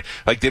up-and-coming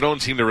they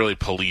don't seem to really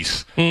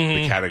police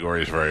the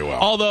categories very well.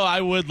 Although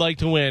I would like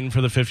to win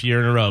for the 5th year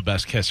in a row,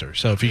 best kisser.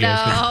 So if you guys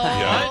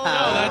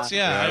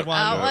I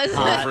want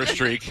Going for a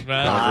streak.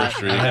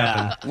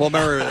 Well,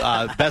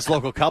 remember, best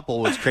local couple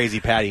was Crazy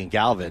Patty and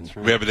Galvin.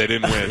 Yeah, but they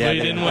didn't win. They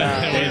didn't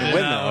win. They didn't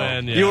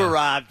win, though. You were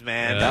robbed,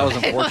 man. That was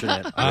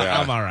unfortunate.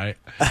 I'm all right.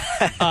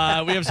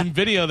 We have some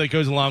video that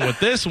goes along with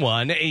this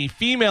one. A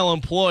female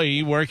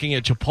employee working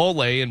at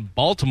Chipotle in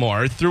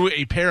Baltimore threw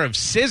a pair of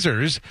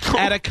scissors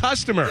at a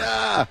customer.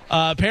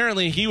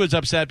 Apparently, he was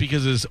upset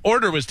because his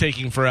order was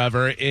taking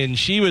forever, and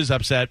she was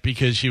upset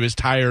because she was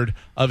tired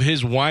of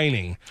his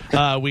whining.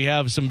 We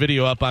have some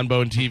video up on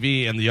Bone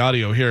TV and the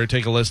audio here.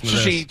 Take a listen to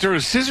this. She threw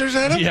scissors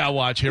at him? Yeah,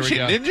 watch. Here we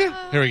go.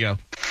 Ninja? Here we go.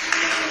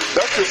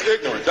 That That's just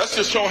ignorant. That's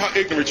just showing how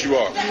ignorant you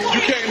are.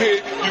 You came here,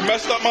 you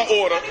messed up my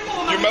order,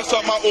 and then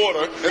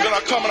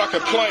I come and I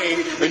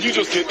complain, and you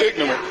just get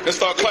ignorant and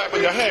start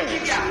clapping your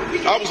hands.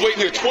 I was waiting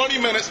here 20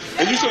 minutes,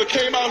 and you should have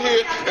came out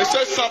here and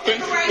said something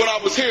when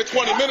I was here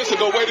 20 minutes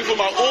ago waiting for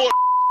my order.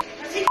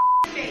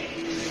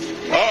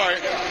 All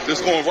right, this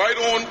going right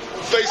on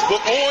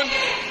Facebook, on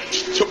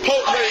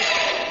Chipotle.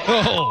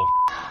 Oh,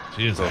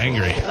 she is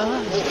angry.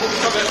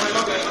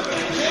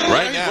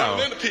 Right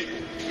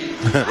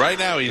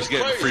now, he's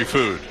getting free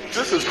food.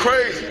 This is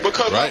crazy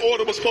because my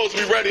order was supposed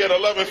to be ready at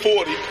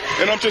 11:40,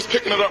 and I'm just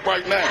picking it up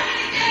right now.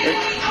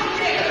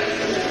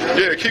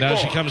 Yeah, keep now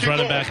going. She comes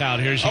running back out.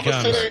 Here she comes.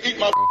 I'm going to sit there and eat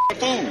my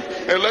food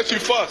and let you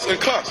fuss and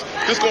cuss.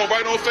 This going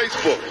right on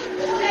Facebook.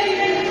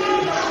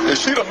 Is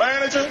she the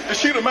manager?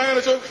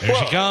 Here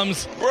she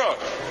comes. Bro.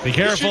 Be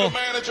careful.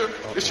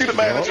 Is she the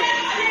manager?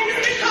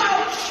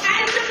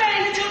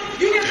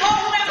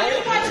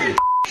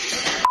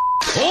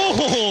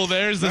 Oh,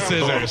 there's the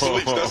scissors.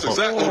 Police, that's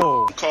exactly what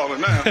I'm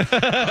calling now.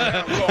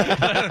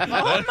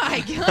 Oh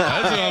my God.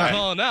 That's what I'm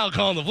calling now.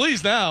 Calling the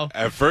police now.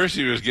 At first,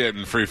 he was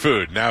getting free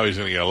food. Now he's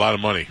going to get a lot of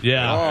money.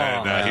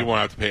 Yeah. And he won't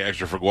have to pay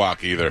extra for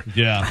guac either.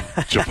 Yeah.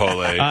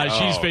 Chipotle.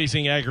 She's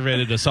facing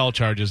aggravated assault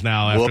charges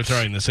now after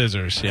throwing the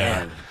scissors.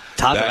 Yeah.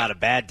 Talk about a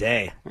bad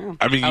day.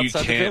 I mean, you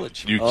Outside the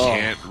village.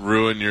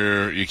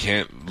 can't you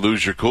can't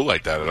lose your cool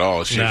like that at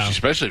all.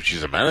 Especially if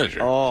she's a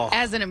manager.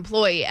 As an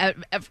employee at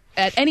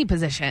any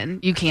position,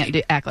 you can't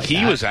act like that.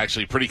 He was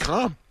actually pretty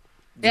calm.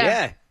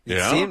 Yeah.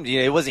 It seemed,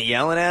 he wasn't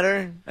yelling at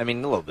her. I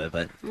mean, a little bit,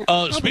 but.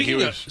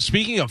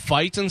 Speaking of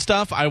fights and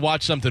stuff, I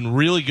watched something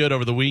really good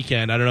over the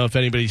weekend. I don't know if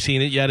anybody's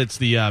seen it yet. It's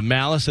the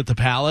Malice at the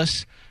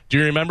Palace. Do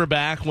you remember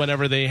back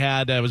whenever they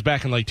had? It was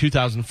back in like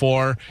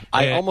 2004.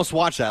 I almost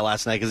watched that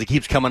last night because it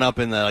keeps coming up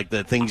in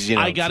the things.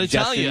 I got to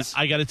tell you,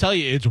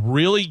 it's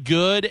really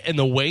good, and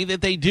the way that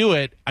they do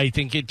it, I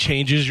think it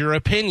changes your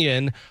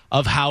opinion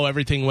of how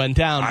everything went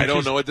down. I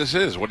don't know what this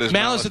is. What is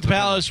Malice at the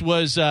Palace?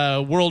 Was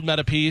World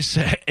Meta Peace,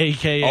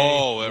 aka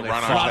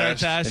Ron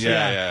Artest,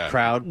 yeah,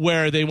 crowd,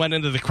 where they went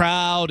into the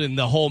crowd and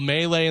the whole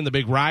melee and the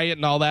big riot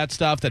and all that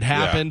stuff that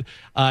happened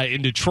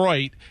in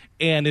Detroit,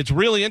 and it's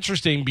really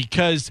interesting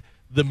because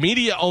the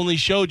media only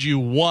showed you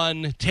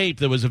one tape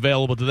that was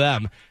available to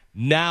them.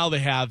 Now they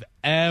have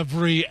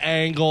every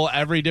angle,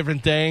 every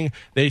different thing.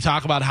 They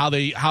talk about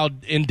how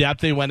in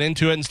depth they went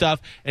into it and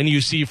stuff, and you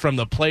see from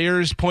the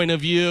player's point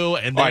of view.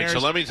 And all right, so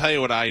let me tell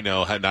you what I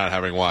know, not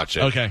having watched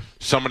it. Okay,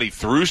 somebody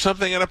threw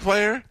something at a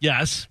player.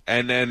 Yes,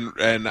 and then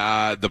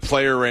the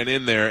player ran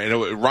in there,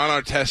 and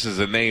Ron Artest is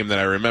a name that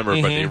I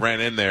remember, but they ran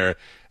in there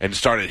and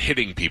started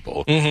hitting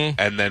people,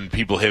 and then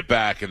people hit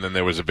back, and then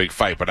there was a big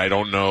fight. But I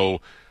don't know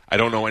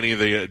any of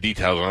the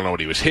details. I don't know what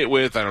he was hit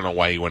with. I don't know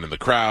why he went in the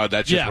crowd.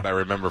 That's just what I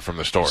remember from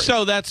the story.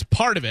 So that's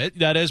part of it.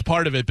 That is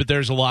part of it, but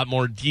there's a lot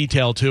more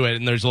detail to it,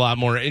 and there's a lot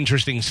more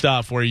interesting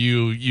stuff where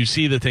you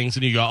see the things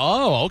and you go,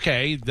 oh,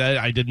 okay,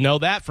 I didn't know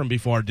that from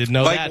before. Didn't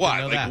know that.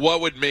 Like what?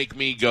 What would make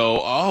me go,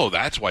 oh,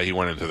 that's why he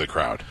went into the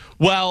crowd?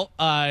 Well,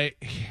 I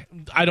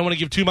don't want to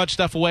give too much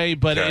stuff away,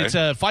 but it's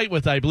a fight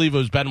with, I believe it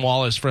was Ben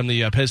Wallace from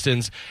the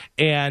Pistons,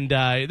 and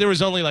there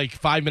was only like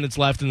 5 minutes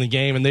left in the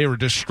game, and they were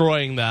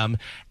destroying them,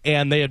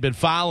 and they had been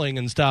fouling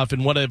and stuff,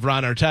 and one of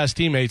Ron Artest's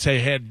teammates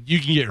said, hey, you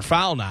can get your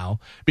foul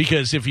now,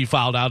 because if he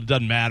fouled out, it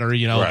doesn't matter,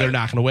 they're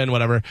not going to win,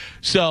 whatever.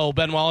 So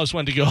Ben Wallace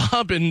went to go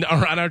up, and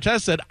Ron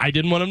Artest said, I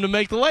didn't want him to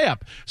make the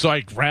layup. So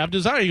I grabbed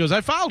his arm. He goes, I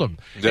fouled him.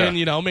 Yeah.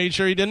 And, made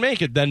sure he didn't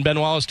make it. Then Ben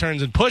Wallace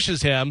turns and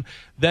pushes him.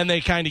 Then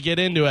they kind of get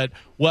into it.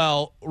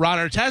 Well, Ron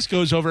Artest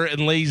goes over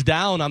and lays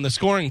down on the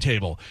scoring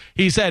table.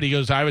 He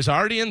goes, I was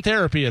already in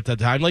therapy at the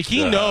time. Like,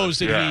 he knows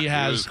that he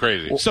has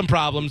some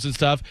problems and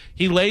stuff.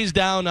 He lays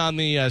down on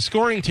the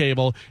scoring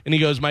table, and he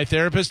goes, my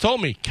therapist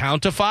told me,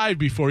 count to 5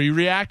 before you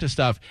react to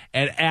stuff.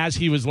 And as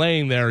he was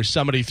laying there,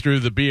 somebody threw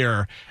the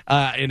beer,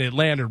 and it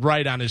landed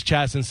right on his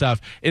chest and stuff.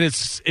 And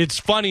it's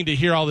funny to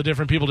hear all the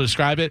different people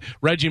describe it.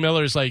 Reggie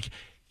Miller's like,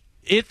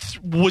 it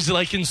was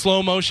like in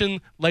slow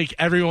motion, like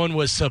everyone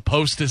was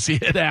supposed to see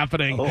it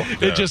happening.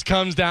 It just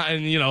comes down,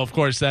 and of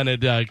course, then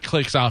it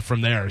clicks off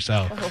from there.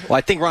 So, well,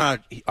 I think Ron,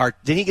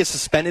 didn't he get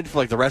suspended for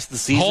like the rest of the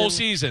season? Whole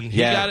season, he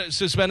got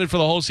suspended for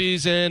the whole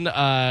season.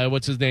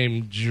 What's his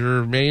name,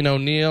 Jermaine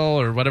O'Neal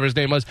or whatever his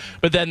name was.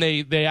 But then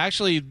they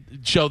actually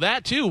show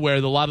that too, where a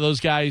lot of those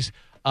guys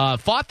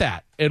fought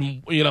that,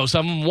 and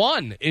some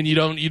won, and you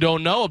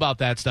don't know about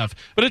that stuff.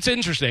 But it's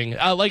interesting.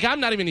 I'm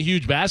not even a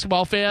huge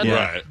basketball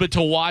fan, but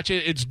to watch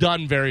it, it's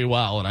done very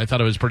well, and I thought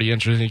it was pretty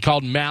interesting.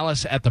 Called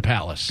Malice at the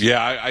Palace.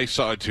 Yeah, I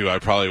saw it too. I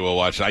probably will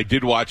watch it. I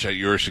did watch at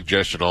your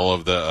suggestion all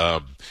of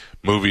the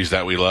movies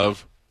that we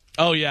love.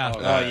 Oh yeah,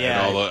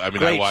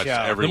 I watched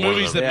every the one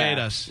movies of them. that made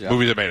us. Yeah.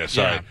 Movies that made us.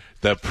 Sorry,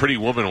 the Pretty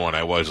Woman one.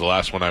 Was the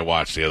last one I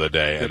watched the other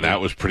day, and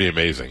that was pretty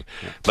amazing.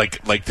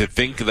 Like to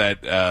think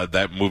that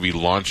that movie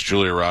launched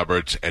Julia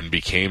Roberts and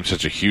became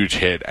such a huge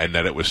hit, and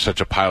that it was such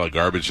a pile of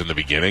garbage in the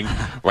beginning.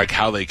 Like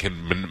how they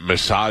can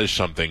massage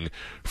something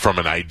from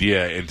an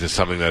idea into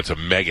something that's a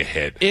mega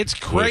hit. It's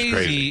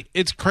crazy.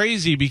 It's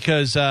crazy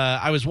because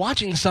I was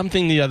watching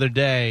something the other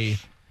day.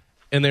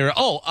 and they were,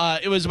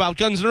 it was about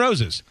Guns N'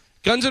 Roses.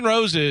 Guns N'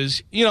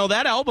 Roses,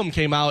 that album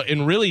came out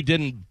and really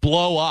didn't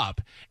blow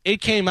up. It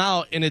came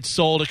out and it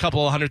sold a couple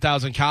of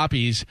 100,000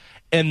 copies,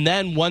 and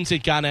then once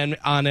it got on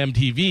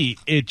MTV,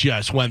 it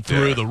just went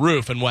through the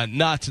roof and went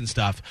nuts and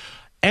stuff.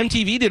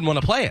 MTV didn't want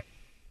to play it.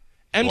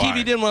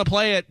 MTV didn't want to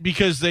play it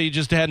because they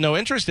just had no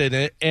interest in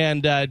it,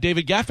 and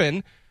David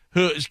Geffen,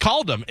 who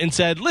called them and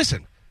said,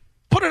 listen,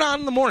 put it on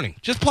in the morning.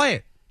 Just play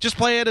it. Just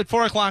play it at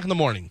 4 o'clock in the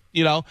morning,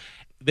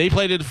 They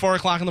played it at 4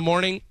 o'clock in the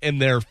morning,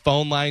 and their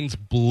phone lines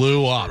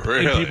blew up.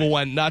 Really? And people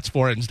went nuts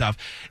for it and stuff.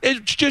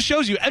 It just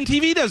shows you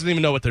MTV doesn't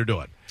even know what they're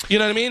doing. You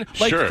know what I mean?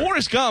 Like, Sure.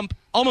 Forrest Gump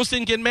almost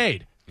didn't get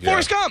made. Yeah.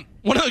 Forrest Gump,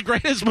 one of the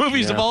greatest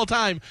movies of all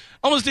time,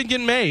 almost didn't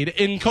get made.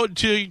 And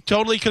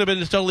totally could have been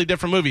a totally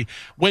different movie.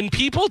 When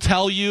people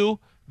tell you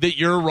that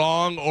you're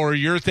wrong or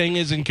your thing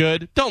isn't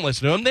good, don't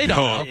listen to them. They don't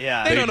know.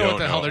 Yeah. They don't know what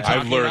the hell they're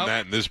talking about. I've learned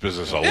that in this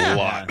business a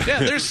lot. Yeah,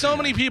 there's so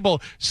many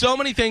people, so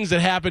many things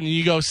that happen, and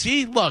you go,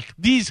 see, look,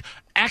 these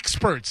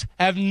experts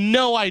have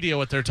no idea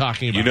what they're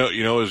talking about.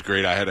 You know, it was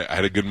great. I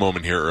had a good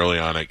moment here early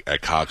on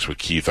at Cox with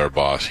Keith, our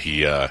boss.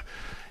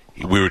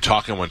 We were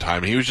talking one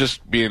time. He was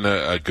just being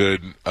a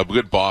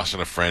good boss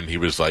and a friend. He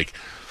was like,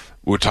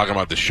 we were talking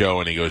about the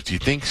show, and he goes, "Do you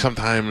think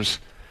sometimes?"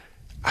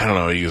 I don't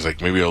know, he was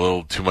like, maybe a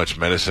little too much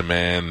Medicine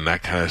Man and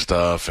that kind of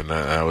stuff. And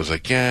I was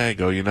like, yeah. I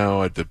go,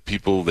 the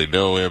people, they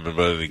know him.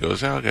 And he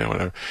goes, oh, okay,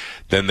 whatever.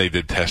 Then they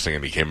did testing,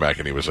 and he came back,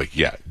 and he was like,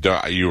 yeah,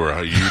 you know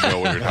what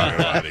you're talking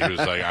about. He was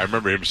like, I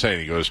remember him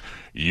saying, he goes,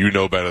 you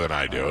know better than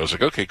I do. I was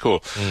like, okay,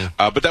 cool.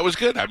 But that was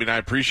good. I mean, I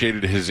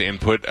appreciated his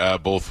input,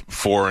 both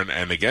for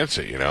and against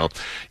it,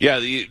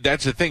 Yeah,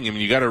 that's the thing. I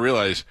mean, you got to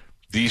realize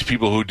these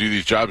people who do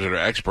these jobs that are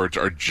experts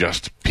are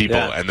just people,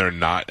 and they're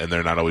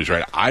not always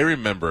right. I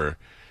remember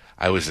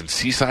I was in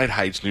Seaside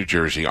Heights, New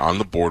Jersey, on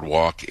the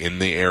boardwalk in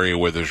the area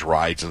where there's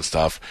rides and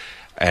stuff.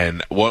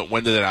 And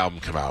when did that album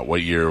come out?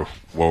 What year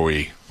were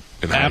we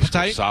in high school?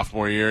 Appetite?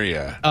 Sophomore year,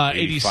 yeah.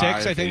 86,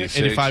 I think.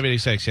 85,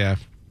 86, yeah.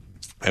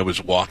 I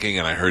was walking,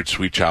 and I heard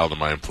Sweet Child of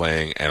Mine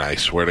playing, and I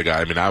swear to God,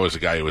 I mean, I was a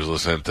guy who was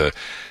listening to,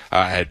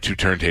 I had 2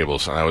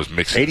 turntables, and I was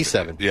mixing.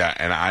 87. Yeah,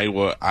 and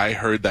I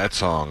heard that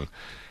song,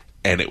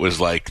 and it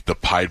was like the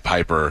Pied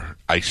Piper.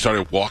 I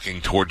started walking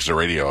towards the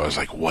radio. I was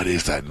like, what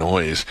is that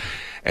noise?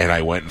 And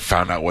I went and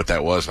found out what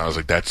that was, and I was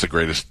like, that's the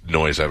greatest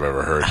noise I've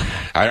ever heard.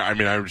 I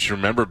mean, I just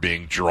remember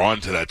being drawn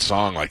to that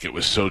song, like it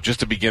was so, just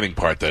the beginning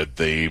part,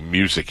 the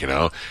music,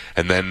 and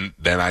then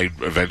I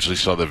eventually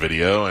saw the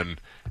video,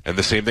 and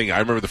the same thing. I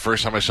remember the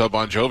first time I saw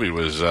Bon Jovi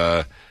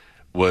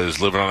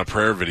was Living on a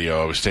Prayer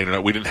video. I was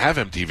staying we didn't have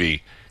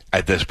MTV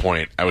at this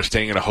point. I was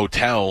staying at a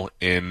hotel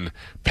in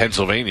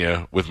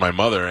Pennsylvania with my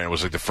mother, and it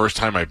was like the first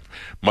time my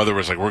mother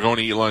was like, we're going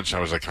to eat lunch. And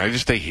I was like, can I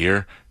just stay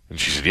here? And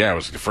she said, yeah. It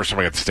was the first time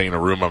I got to stay in a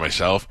room by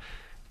myself.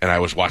 And I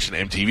was watching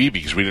MTV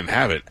because we didn't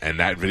have it. And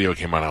that video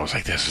came on. I was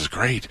like, this is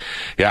great.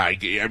 Yeah,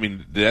 I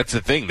mean, that's the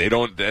thing. They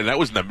don't, and that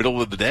was in the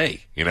middle of the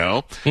day,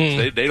 So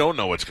they don't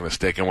know what's going to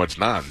stick and what's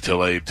not until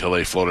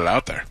they float it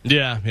out there.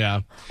 Yeah,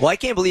 yeah. Well, I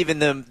can't believe in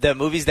the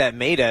movies that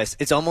made us,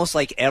 it's almost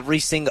like at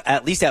least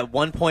at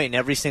one point in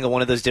every single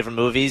one of those different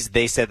movies,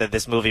 they said that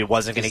this movie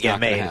wasn't going to get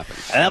made. And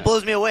that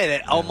blows me away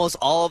that almost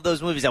all of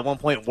those movies at one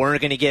point weren't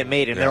going to get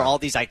made, and they're all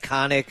these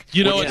iconic.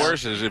 What's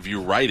worse is if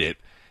you write it,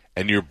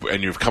 and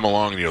you've come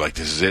along and you're like,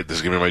 this is it. This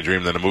is gonna be my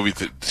dream. Then a movie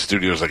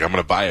studio's like, I'm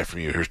gonna buy it from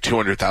you. Here's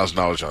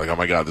 $200,000. You're like, oh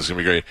my god, this is gonna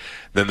be great.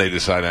 Then they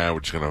decide, we're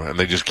just gonna, and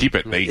they just keep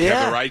it. They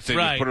have the rights. They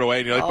just put it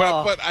away. And you're like,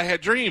 but I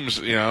had dreams,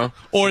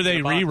 Or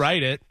they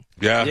rewrite it.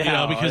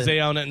 Yeah. Because they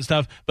own it and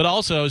stuff. But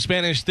also,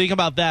 Spanish, think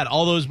about that.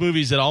 All those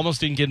movies that almost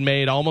didn't get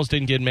made,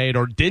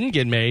 or didn't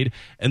get made,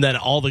 and then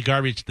all the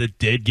garbage that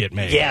did get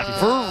made. Yeah,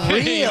 for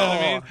real. You know what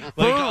I mean?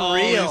 Like, all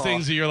these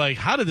things that you're like,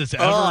 how did this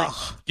ever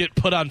get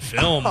put on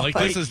film? Like,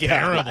 this is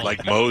terrible.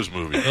 Like Moe's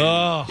movie.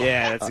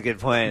 Yeah, that's a good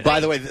point. By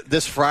the way,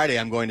 this Friday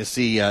I'm going to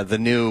see the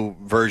new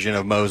version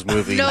of Moe's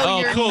movie.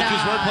 No, cool,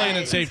 because we're playing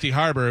in Safety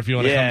Harbor. If you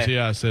want to come see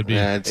us, it'd be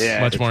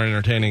much more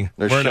entertaining.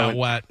 We're not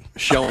wet.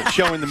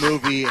 Showing the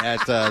movie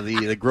at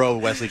the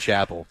Grove Wesley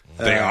Chapel.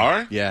 They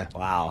are? Yeah.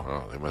 Wow.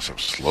 Oh, they must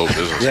have slow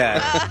business.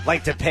 Yeah.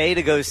 Like to pay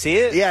to go see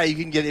it? Yeah, you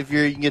can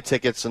get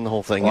tickets and the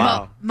whole thing.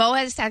 Wow. Mo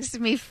has texted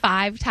me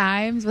 5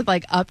 times with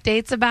like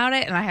updates about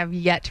it, and I have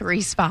yet to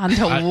respond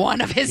to one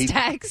of his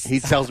texts.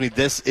 He tells me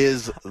this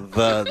is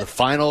the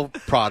final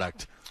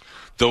product.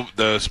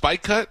 The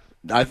spike cut?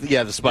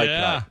 The spike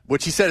cut.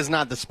 Which he said is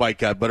not the spike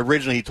cut, but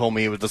originally he told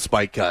me it was the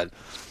spike cut.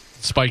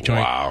 Spike joint.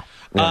 Wow.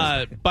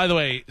 By the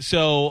way,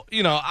 so,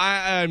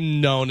 I'm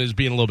known as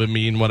being a little bit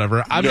mean,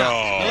 whatever. I'm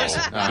not.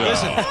 Listen,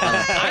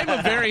 I'm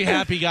a very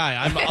happy guy.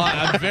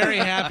 I'm very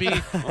happy,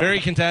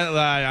 very content.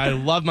 I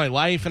love my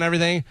life and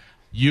everything.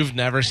 You've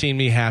never seen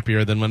me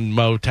happier than when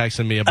Mo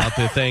texted me about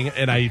the thing,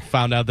 and I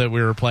found out that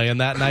we were playing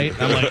that night.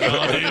 I'm like,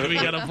 oh, dude, we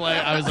got to play.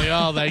 I was like,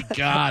 oh, thank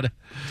God.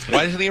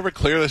 Why doesn't he ever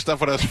clear this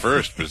stuff with us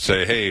first, but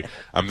say, hey,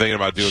 I'm thinking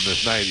about doing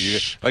this night?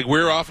 Like,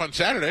 we're off on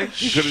Saturday.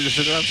 You could have just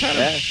said it on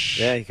Saturday.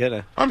 Yeah, you could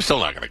have. I'm still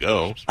not going to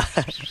go.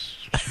 What?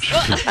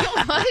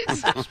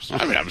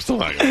 I mean, I'm still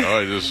not going to go.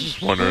 I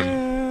just was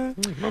wondering.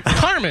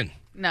 Carmen.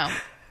 No.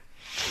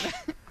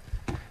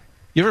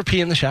 You ever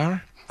pee in the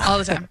shower? All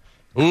the time.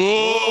 Ooh.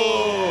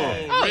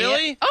 Oh,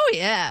 Really? Yeah. Oh,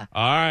 yeah.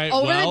 All right.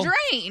 Over well, the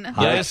drain.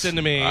 Listen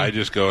to me. I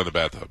just go in the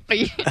bathtub.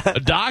 A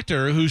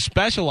doctor who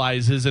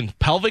specializes in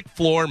pelvic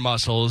floor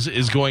muscles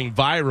is going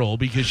viral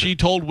because she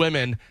told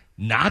women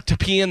not to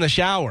pee in the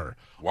shower.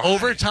 Why?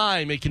 Over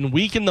time, it can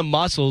weaken the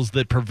muscles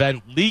that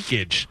prevent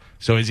leakage.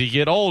 So as you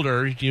get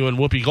older, you and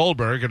Whoopi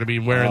Goldberg are going to be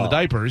wearing the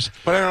diapers.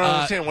 But I don't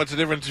understand. What's the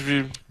difference if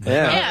you...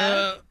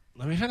 Yeah.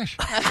 Let me finish.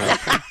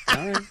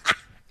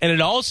 And it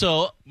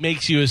also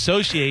makes you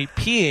associate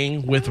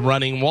peeing with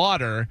running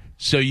water,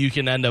 so you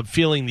can end up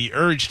feeling the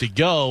urge to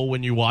go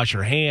when you wash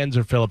your hands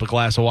or fill up a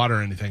glass of water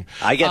or anything.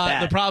 I get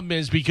that. The problem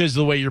is because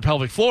the way your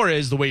pelvic floor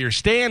is, the way you're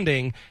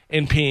standing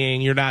and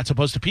peeing, you're not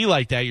supposed to pee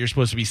like that. You're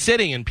supposed to be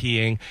sitting and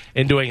peeing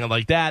and doing it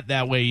like that.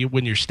 That way,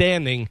 when you're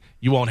standing,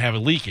 you won't have a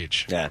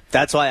leakage. Yeah,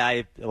 that's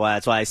why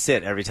I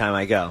sit every time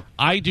I go.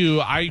 I do.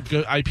 I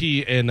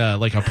pee in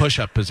like a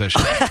push-up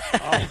position.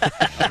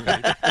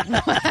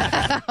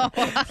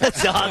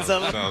 That's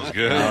awesome. Sounds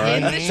good.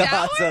 In the That's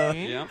shower? awesome.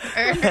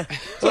 Yeah.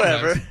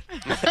 Whatever.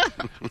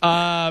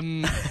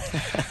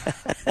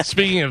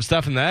 Speaking of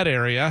stuff in that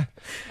area,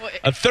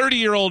 a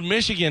 30-year-old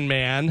Michigan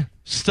man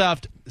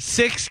stuffed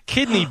 6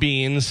 kidney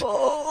beans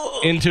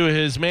into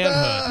his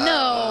manhood.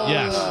 No.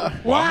 Yes.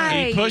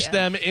 Why? He pushed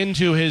them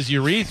into his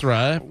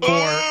urethra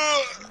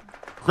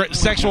for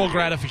sexual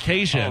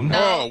gratification.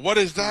 Oh, what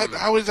is that?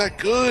 How is that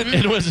good?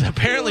 It was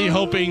apparently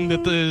hoping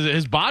that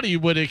his body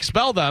would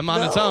expel them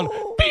on its own.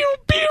 Pew,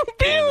 pew,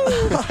 pew.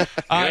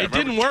 It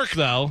didn't work,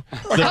 though.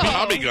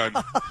 Tommy gun.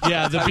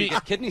 Yeah,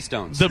 Get kidney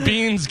stones. the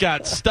beans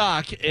got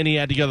stuck, and he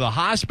had to go to the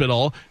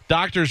hospital.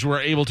 Doctors were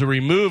able to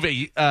remove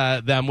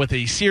them with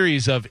a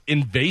series of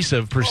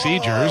invasive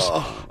procedures.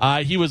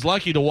 He was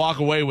lucky to walk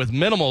away with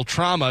minimal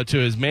trauma to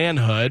his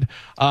manhood.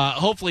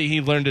 Hopefully, he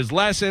learned his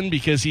lesson,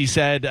 because he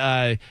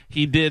said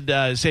he did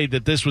say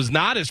that this was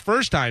not his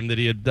first time that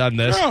he had done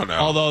this, Oh, no.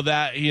 although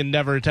that he had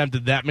never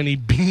attempted that many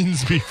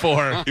beans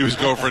before. He was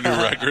going for a new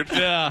record.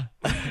 Yeah.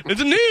 It's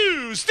a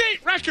new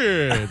state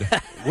record.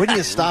 Wouldn't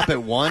you stop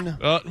at one?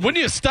 Wouldn't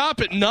you stop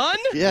at none?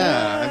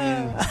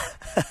 Yeah,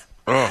 I mean,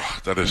 Oh,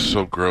 that is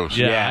so gross.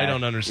 Yeah, I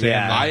don't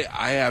understand that.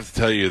 I have to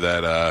tell you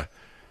that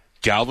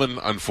Galvin,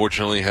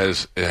 unfortunately,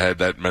 has had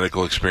that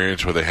medical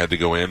experience where they had to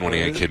go in when he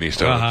had kidney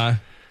stones.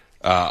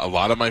 Uh-huh. A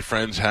lot of my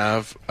friends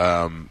have.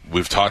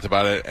 We've talked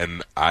about it,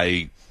 and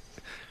I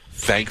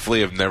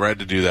thankfully have never had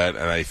to do that,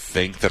 and I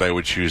think that I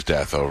would choose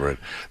death over it.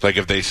 Like,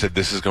 if they said,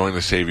 this is going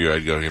to save you,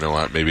 I'd go, you know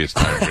what, maybe it's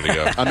time for me to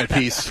go. I'm at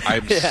peace.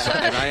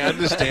 And I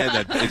understand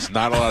that it's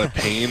not a lot of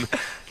pain,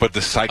 but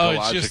the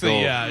psychological... Oh, it's just the,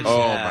 my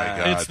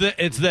God.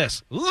 It's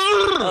this.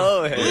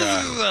 Oh,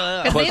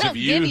 yeah. Because Plus, they if don't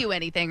you- give you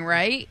anything,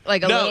 right?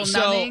 Like a little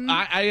numbing? So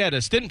I had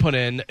a stent put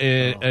in,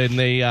 and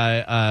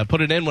they put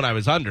it in when I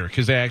was under,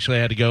 because they actually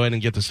had to go in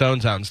and get the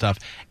stones out and stuff.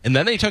 And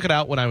then they took it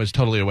out when I was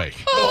totally awake.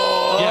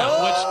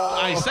 Yeah, which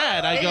I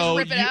said, They just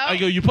rip it out?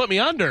 you put me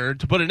under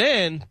to put it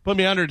in, put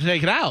me under to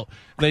take it out.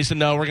 And they said,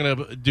 no, we're going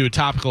to do a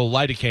topical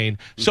lidocaine.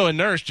 So a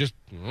nurse just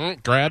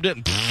grabbed it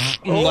and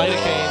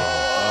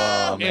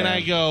lidocaine. And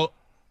I go,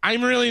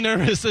 I'm really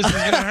nervous. This is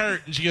going to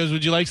hurt. And she goes,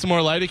 would you like some more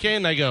lidocaine?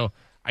 And I go,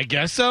 I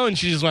guess so. And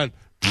she just went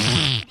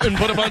and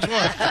put a bunch more.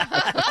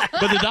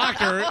 But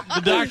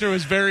the doctor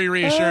was very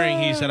reassuring.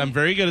 He said, I'm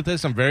very good at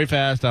this. I'm very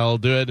fast. I'll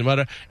do it.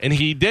 And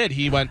he did.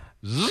 He went,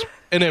 zzz,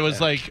 and it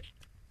was like,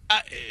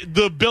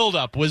 the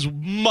buildup was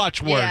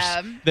much worse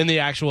than the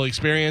actual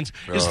experience.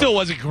 It still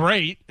wasn't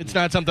great. It's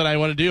not something I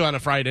want to do on a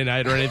Friday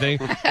night or anything.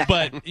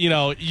 But, you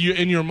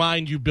in your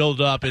mind, you build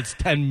up. It's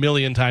 10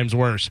 million times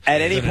worse. At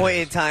any point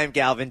in time,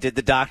 Galvin, did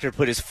the doctor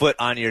put his foot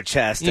on your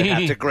chest and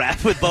have to grab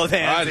with both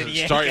hands I and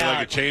yank start you out?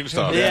 like a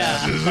chainsaw.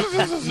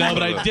 Yeah. No,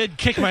 but I did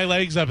kick my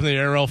legs up in the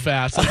air real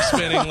fast, like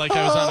spinning like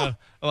I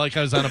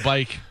was on a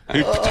bike.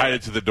 He tied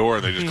it to the door,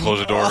 and they just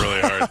closed the door really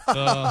hard.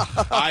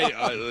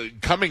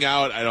 Coming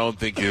out, I don't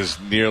think is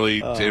nearly,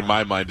 in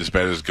my mind, as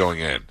bad as going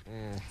in.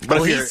 but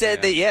Well, if he you're-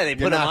 said that, they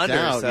put him knocked under.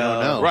 out, so. you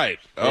don't know. Right.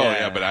 Oh, Yeah.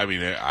 yeah, but I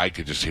mean, I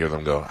could just hear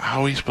them go,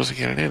 how are you supposed to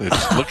get it in?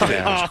 It's look at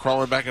it. It's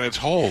crawling back in its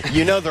hole.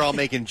 You know they're all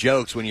making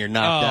jokes when you're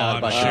knocked Oh, out I'm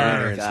about sure. your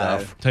dinner and God.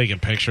 stuff. Taking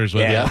pictures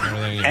with Yeah. it and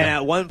everything. And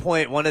at one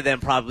point, one of them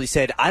probably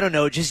said, I don't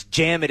know, just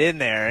jam it in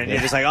there. And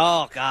you're just like,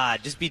 oh,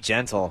 God, just be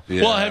gentle.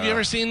 Yeah. Well, have you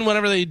ever seen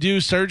whenever they do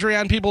surgery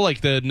on people,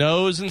 like the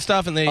nose and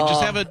stuff, and they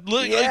just have a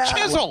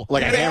chisel,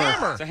 Like a and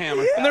hammer. It's a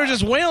hammer. and they're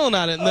just wailing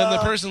on it, and then the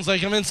person's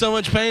like, "I'm in so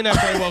much pain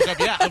after I woke up."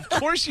 Yeah, of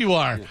course you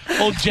are.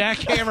 Old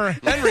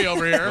Jackhammer Henry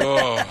over here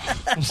Oh.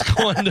 was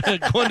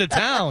going to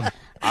town.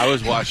 I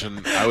was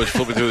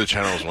flipping through the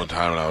channels one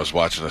time, and I was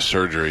watching a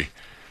surgery,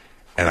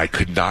 and I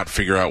could not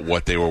figure out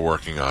what they were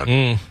working on.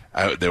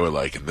 They were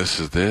like, and this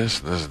is this,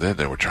 and this is that.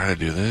 They were trying to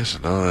do this,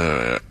 and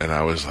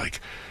I was like,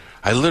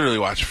 I literally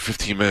watched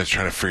 15 minutes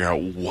trying to figure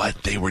out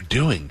what they were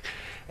doing,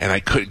 and I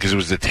couldn't, because it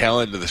was the tail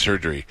end of the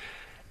surgery.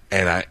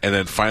 And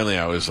then finally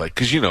I was like,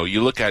 because you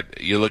look at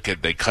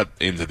they cut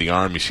into the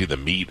arm, you see the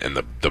meat and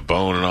the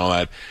bone and all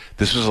that.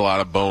 This was a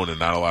lot of bone and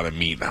not a lot of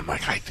meat. And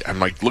I'm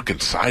like looking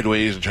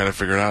sideways and trying to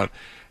figure it out.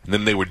 And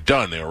then they were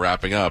done. They were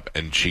wrapping up,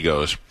 and she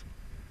goes,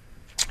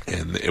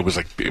 and it was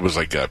like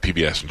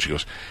PBS, and she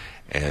goes,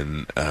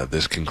 and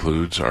this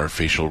concludes our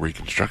facial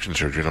reconstruction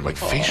surgery. And I'm like,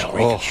 facial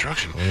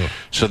reconstruction?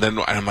 So then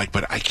I'm like,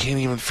 but I can't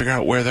even figure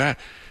out where they're at.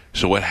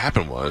 So what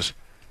happened was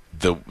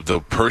the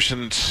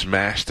person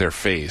smashed their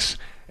face,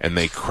 and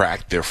they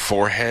cracked their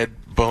forehead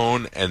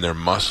bone and their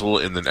muscle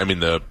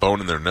the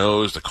bone in their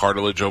nose, the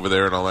cartilage over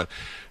there and all that.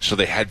 So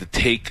they had to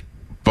take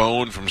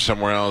bone from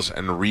somewhere else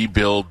and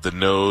rebuild the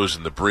nose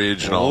and the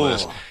bridge and all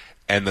this.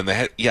 And then they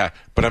had,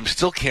 but I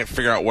still can't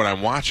figure out what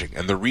I'm watching.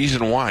 And the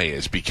reason why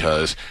is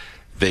because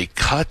they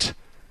cut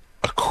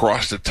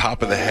across the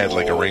top of the head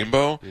like a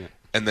rainbow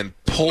and then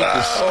pulled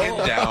the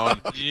skin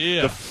down.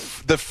 Yeah.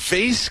 The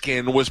face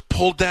skin was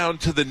pulled down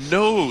to the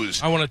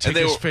nose. I want to take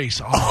his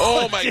face off.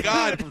 Oh, my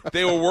God.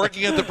 They were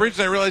working at the bridge,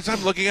 and I realized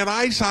I'm looking at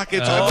eye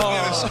sockets. I'm looking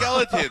at a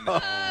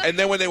skeleton. And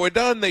then when they were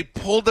done, they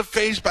pulled the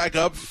face back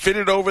up,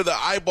 fitted over the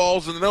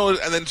eyeballs and the nose,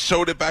 and then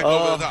sewed it back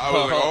over the top. I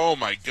was like, oh,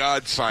 my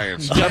God,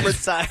 science.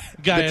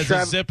 Guy has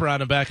a zipper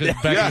on the back of his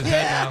head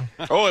now.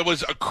 Oh, it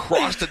was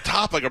across the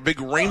top, like a big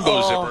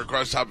rainbow zipper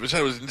across the top of his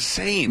head. It was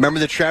insane. Remember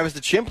the Travis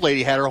the Chimp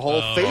lady had her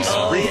whole face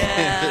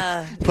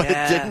but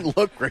it didn't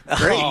look great.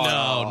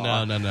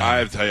 No. I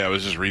have to tell you, I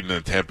was just reading the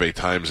Tampa Bay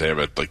Times. They have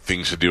like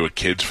things to do with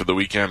kids for the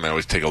weekend. I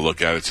always take a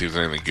look at it, see if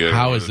there's anything good.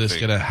 How is this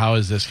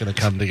gonna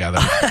come together?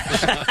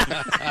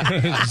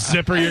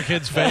 Zipper your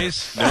kid's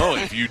face? No,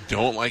 if you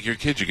don't like your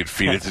kids, you can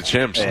feed it to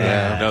chimps.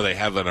 No, they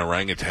have an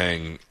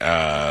orangutan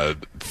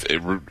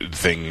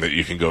thing that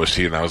you can go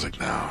see, and I was like,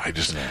 no,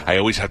 I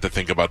always have to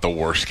think about the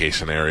worst case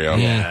scenario.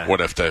 Yeah.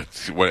 What if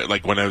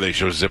like whenever they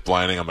show zip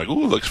lining, I'm like,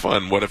 ooh, looks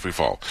fun. What if we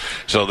fall?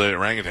 So the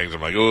orangutans, I'm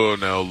like, oh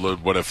no,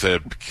 what if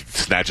it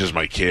snatches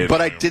my kid?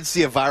 But I did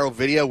see a viral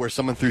video where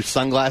someone threw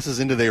sunglasses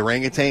into the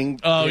orangutan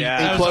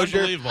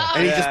enclosure,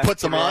 and he just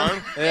puts them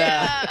on.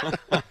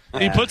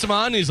 He puts them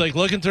on, and he's like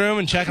looking through them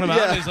and checking them out,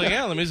 and he's like,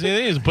 let me see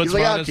these, and puts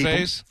them on his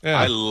face. Yeah.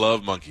 I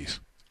love monkeys.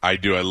 I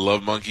do. I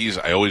love monkeys.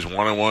 I always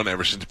wanted one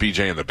ever since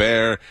BJ and the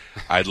Bear.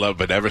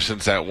 But ever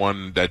since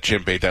that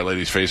chimp ate that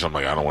lady's face, I'm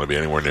like, I don't want to be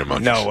anywhere near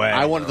monkeys. No way.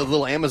 I wanted the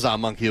little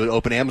Amazon monkey who would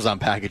open Amazon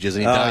packages,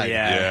 and he died.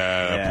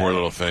 That poor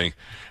little thing.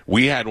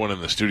 We had one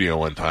in the studio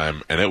one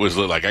time, and it was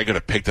like I could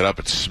have picked it up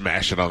and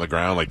smashed it on the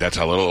ground. Like that's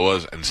how little it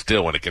was. And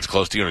still, when it gets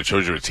close to you and it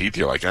shows you its teeth,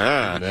 you're like,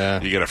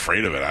 you get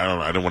afraid of it.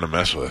 I don't want to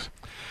mess with it.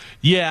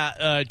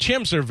 Yeah,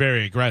 chimps are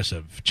very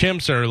aggressive.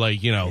 Chimps are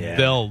like,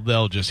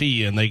 they'll just eat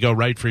you, and they go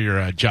right for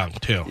your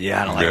junk, too.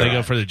 Yeah, I don't like that. They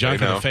go for the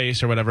junk in the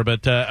face or whatever.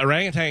 But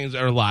orangutans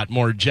are a lot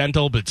more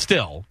gentle, but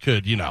still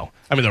could,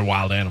 they're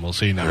wild animals,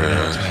 so you never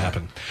know what's going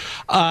to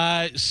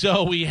happen.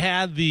 So we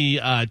had the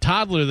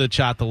toddler that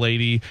shot the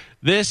lady.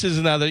 This is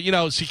another,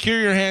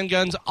 secure your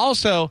handguns.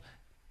 Also,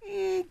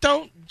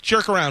 don't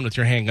jerk around with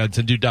your handguns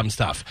and do dumb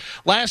stuff.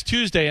 Last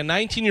Tuesday, a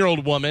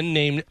 19-year-old woman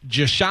named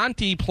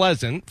Jashanti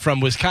Pleasant from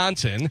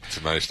Wisconsin. It's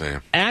a nice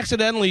name.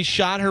 Accidentally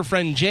shot her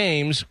friend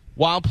James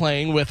while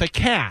playing with a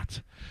cat.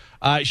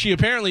 She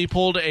apparently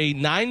pulled a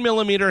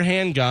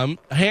 9mm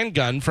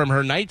handgun from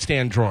her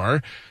nightstand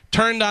drawer,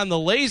 turned on the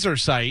laser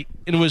sight,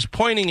 and was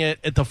pointing it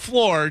at the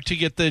floor to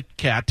get the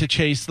cat to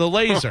chase the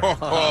laser.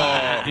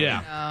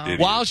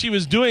 While she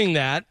was doing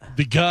that,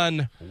 the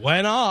gun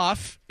went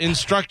off and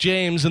struck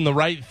James in the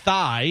right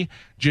thigh.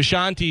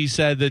 Jashanti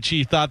said that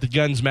she thought the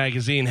gun's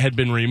magazine had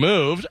been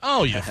removed.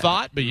 Oh, you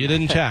thought, but you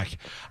didn't check.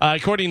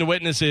 According to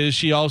witnesses,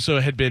 she also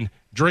had been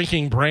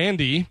drinking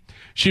brandy.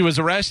 She was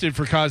arrested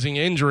for causing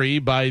injury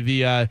by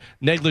the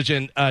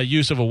negligent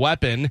use of a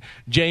weapon.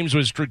 James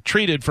was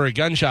treated for a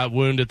gunshot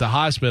wound at the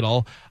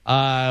hospital.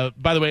 By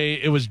the way,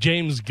 it was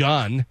James'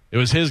 gun. It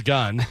was his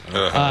gun,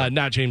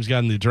 not James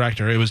Gunn, the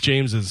director. It was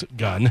James's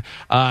gun.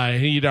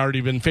 He'd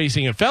already been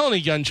facing a felony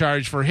gun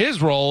charge for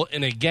his role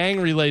in a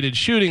gang-related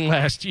shooting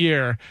last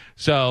year.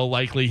 So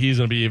likely he's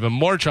going to be even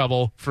more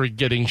trouble for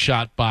getting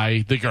shot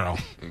by the girl.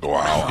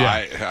 Wow.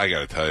 Yeah. I got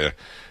to tell you.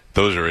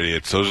 Those are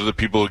idiots. Those are the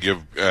people who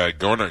give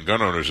gun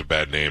owners a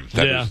bad name.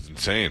 That is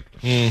insane.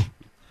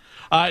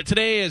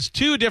 Today is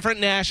two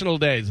different national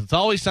days. It's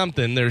always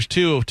something. There's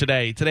two of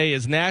today. Today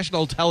is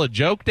National Tell a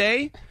Joke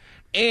Day.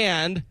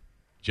 And,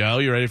 Joe,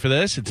 you ready for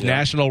this? It's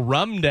National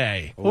Rum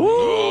Day.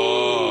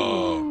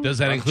 Ooh. Does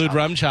that include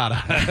rum chata?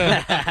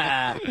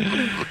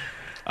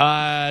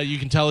 You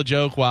can tell a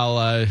joke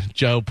while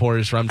Joe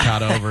pours rum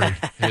chata over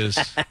his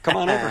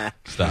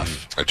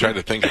stuff. I tried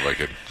to think if I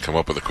could come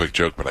up with a quick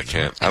joke, but I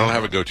can't. I don't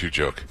have a go-to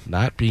joke.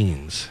 Not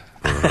beans.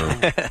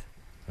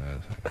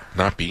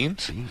 Not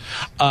beans?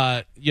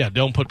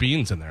 Don't put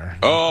beans in there.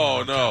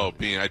 Oh, no.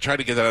 Bean. I tried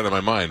to get that out of my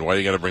mind. Why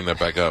do you got to bring that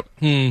back up?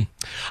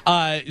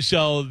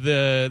 So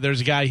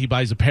there's a guy, he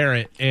buys a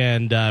parrot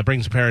and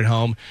brings the parrot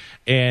home,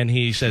 and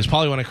he says,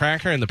 Paulie, want a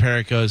cracker? And the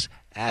parrot goes,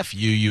 F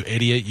you, you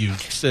idiot, you,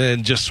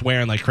 and just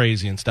swearing like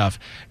crazy and stuff.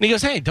 And he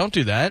goes, hey, don't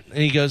do that. And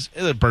he goes,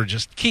 the bird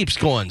just keeps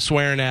going,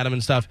 swearing at him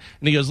and stuff.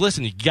 And he goes,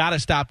 listen, you got to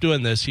stop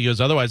doing this. He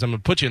goes, otherwise I'm going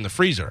to put you in the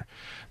freezer.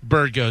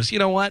 Bird goes, you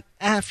know what?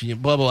 F you,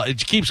 blah, blah, blah.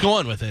 It keeps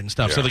going with it and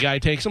stuff. Yeah. So the guy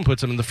takes him,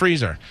 puts him in the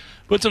freezer.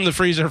 Puts him in the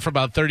freezer for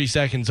about 30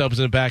 seconds, opens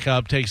it back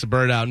up, takes the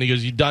bird out. And he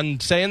goes, you done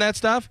saying that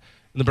stuff?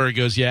 And the bird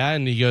goes, yeah.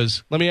 And he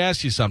goes, let me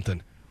ask you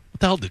something. What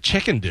the hell did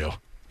chicken do?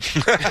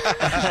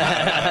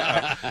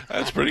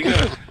 That's pretty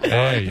good.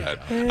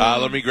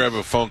 Let me grab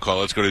a phone call.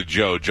 Let's go to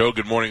Joe. Joe,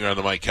 good morning. You're on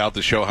the Mike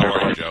Calta Show. How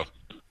are you, Joe?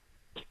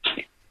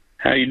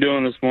 How you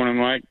doing this morning,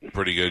 Mike?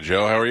 Pretty good,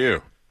 Joe. How are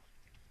you?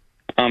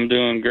 I'm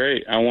doing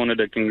great. I wanted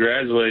to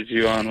congratulate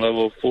you on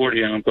level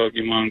 40 on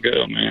Pokemon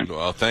Go, man.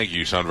 Well, thank you.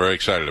 You sound very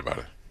excited about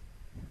it.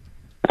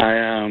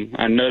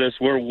 I noticed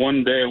we're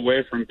one day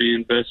away from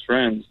being best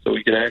friends, so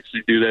we could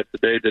actually do that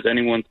today. Did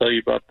anyone tell you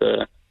about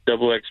the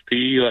double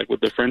XP, like with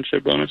the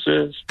friendship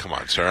bonuses? Come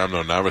on, sir. I'm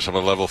no novice. I'm a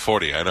level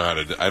 40. I know how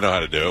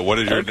to do it. What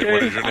is your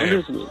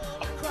name?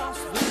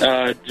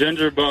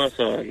 Ginger Boss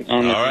Hog.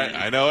 All right,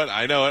 I know it.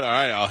 All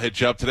right, I'll hit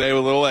you up today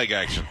with a little leg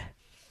action.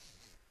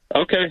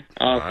 Okay,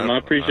 awesome. Right, I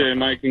appreciate it,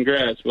 Mike.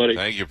 Congrats, buddy.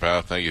 Thank you,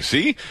 pal. Thank you.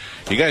 See,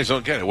 you guys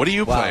don't get it. What are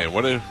you playing?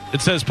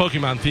 It says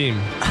Pokemon theme.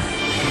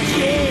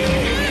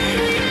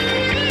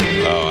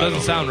 Oh,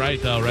 doesn't sound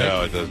right, though, right?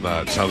 No, it does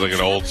not. It sounds like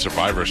an old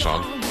Survivor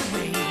song.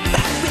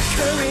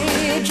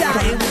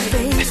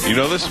 You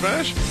know this,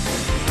 Smash?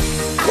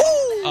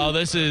 Oh,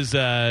 this is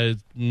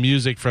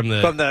music from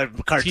the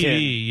cartoon.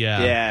 TV,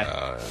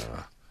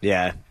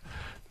 Yeah.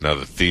 No,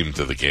 the theme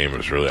to the game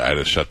is really... I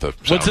just shut the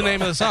sound What's the off.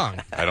 name of the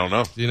song? I don't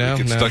know. You know? It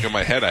gets stuck in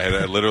my head.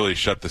 I literally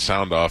shut the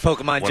sound off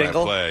Pokemon when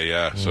jingle? I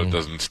play, so it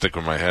doesn't stick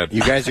with my head.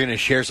 You guys are going to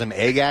share some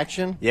egg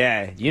action?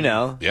 Yeah, you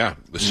know. Yeah.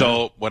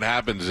 So what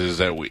happens is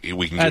that we can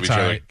give each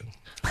other... Right.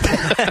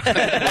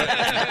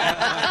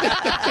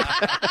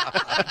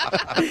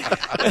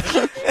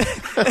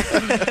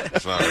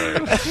 It's not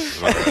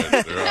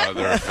right.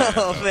 They're a fan.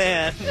 Oh,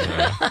 man.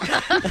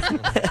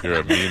 You're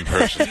a mean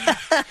person.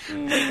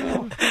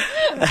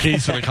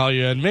 Keith's going to call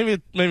you in. Maybe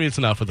it's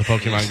enough with the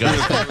Pokemon Go.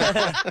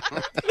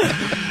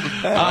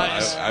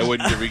 I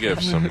wouldn't give you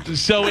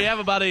gifts. So we have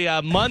about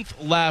a month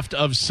left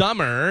of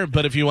summer,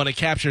 but if you want to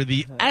capture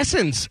the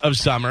essence of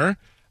summer,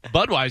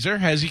 Budweiser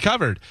has you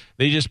covered.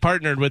 They just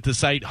partnered with the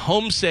site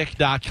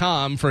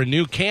homesick.com for a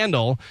new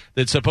candle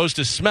that's supposed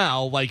to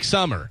smell like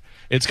summer.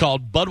 It's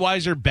called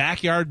Budweiser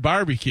Backyard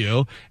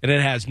Barbecue, and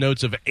it has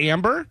notes of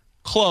amber,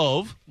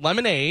 clove,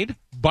 lemonade,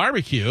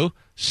 barbecue,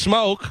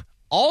 smoke,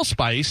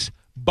 allspice,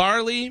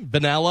 barley,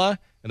 vanilla,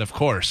 and, of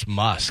course,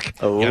 musk.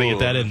 Got to get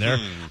that in there.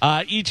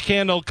 Each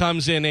candle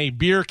comes in a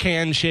beer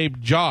can-shaped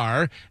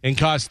jar and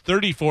costs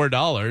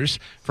 $34.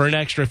 For an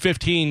extra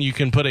 $15, you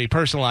can put a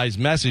personalized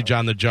message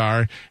on the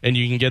jar, and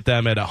you can get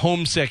them at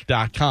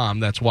homesick.com.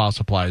 That's while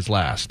supplies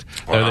last.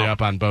 Wow. They're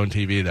up on Bone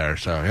TV there,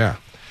 so, yeah.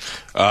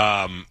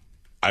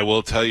 I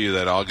will tell you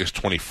that August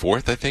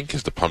 24th, I think,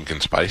 is the Pumpkin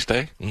Spice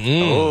Day.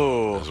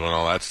 Oh. Is when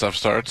all that stuff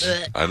starts.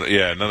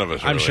 None of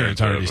us are I'm sure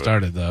it's already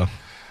started, though.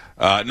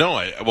 No,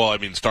 I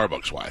mean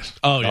Starbucks-wise.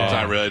 Oh, yeah. It's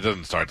not really. It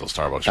doesn't start till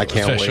Starbucks. I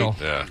can't Official.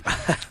 wait.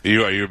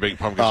 Yeah. Are you a big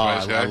pumpkin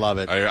spice guy? I love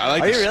it. I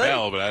like the you really?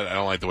 smell, but I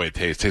don't like the way it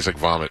tastes. It tastes like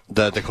vomit.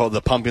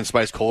 The pumpkin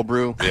spice cold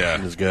brew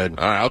is good.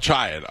 All right, I'll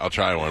try it. I'll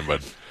try one.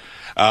 But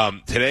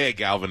today at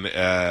Galvin,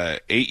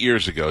 8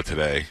 years ago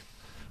today,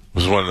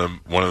 was one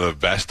of the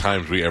best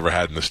times we ever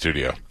had in the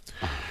studio.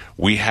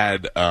 We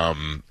had a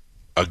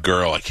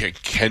girl,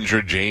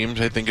 Kendra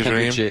James, I think is her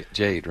name.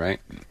 Jade, right?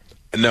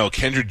 No,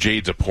 Kendra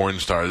Jade's a porn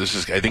star. I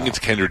think it's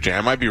Kendra Jade. I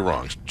might be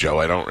wrong,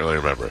 Joe. I don't really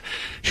remember.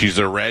 She's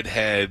a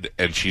redhead,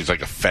 and she's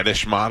like a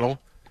fetish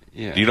model.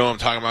 Yeah. Do you know what I'm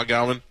talking about,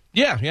 Galvin?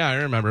 Yeah, I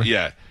remember.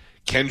 Yeah.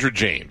 Kendra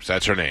James,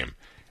 that's her name.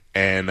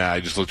 And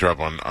I just looked her up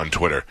on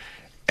Twitter.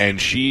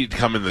 And she'd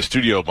come in the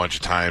studio a bunch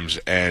of times,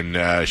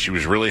 and she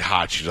was really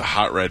hot. She's a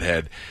hot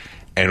redhead,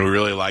 and we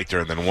really liked her.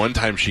 And then one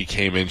time she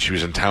came in, she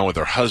was in town with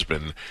her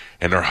husband,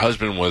 and her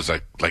husband was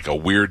like a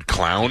weird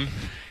clown.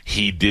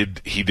 He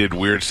did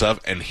weird stuff,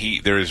 and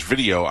there is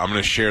video. I'm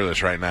going to share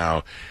this right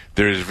now.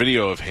 There is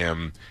video of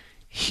him.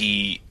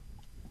 He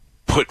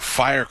put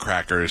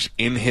firecrackers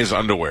in his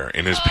underwear,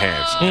 in his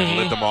pants, and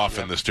lit them off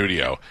in the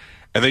studio.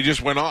 And they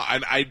just went off.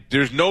 And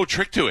there's no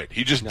trick to it.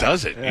 He just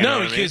does it. You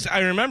know because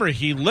I remember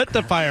he lit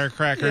the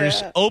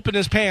firecrackers, opened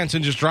his pants,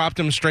 and just dropped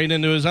them straight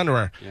into his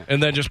underwear. Yeah.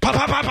 And then just pow,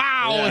 pow, pow,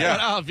 pow, and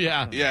went off.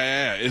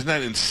 Yeah. Isn't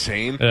that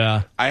insane?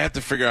 Yeah. I have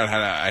to figure out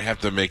I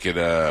have to make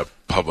it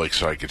public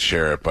so I could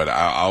share it, but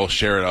I'll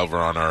share it over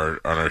on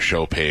our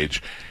show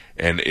page.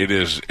 And it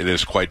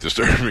is quite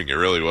disturbing. It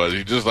really was.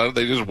 They just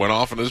went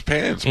off in his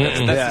pants.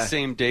 Man. That's the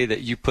same day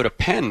that you put a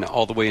pen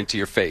all the way into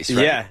your face,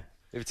 right? Yeah.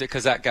 It's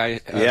because that guy.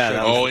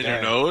 Yeah, Oh, in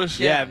your nose?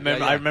 Yeah,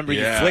 I remember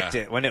you flicked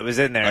it when it was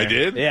in there. I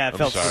did? Yeah, it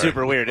felt sorry.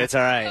 super weird. It's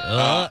all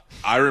right.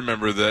 I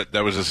remember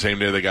that was the same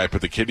day the guy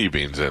put the kidney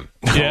beans in.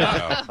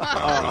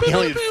 Yeah. He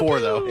only did 4,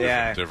 though.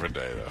 Yeah. Different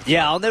day, though.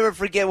 Yeah, I'll never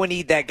forget when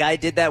that guy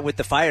did that with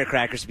the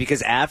firecrackers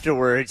because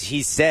afterwards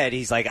he said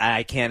he's like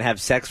I can't have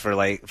sex for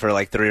like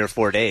 3 or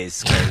 4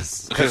 days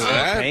because of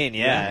that? the pain.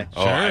 Yeah.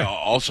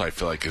 Oh, I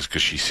feel like it's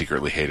because she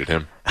secretly hated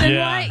him. Then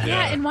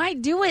Yeah. and why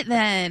do it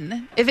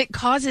then if it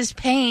causes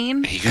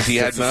pain? Because he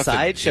had It's the nothing.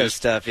 sideshow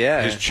stuff.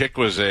 Yeah. His chick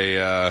was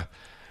a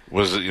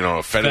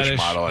fetish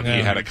model, and he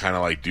yeah. had to kind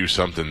of like do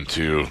something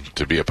to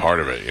be a part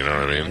of it. You know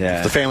what I mean?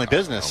 Yeah. The family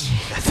business.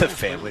 the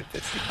family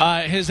business.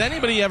 Has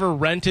anybody ever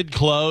rented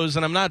clothes?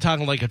 And I'm not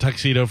talking like a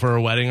tuxedo for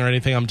a wedding or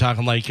anything. I'm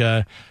talking like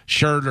a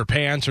shirt or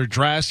pants or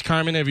dress.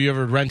 Carmen, have you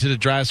ever rented a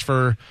dress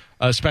for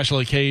a special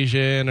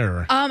occasion?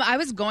 Or I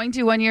was going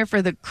to one year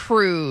for the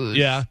cruise.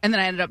 Yeah. And then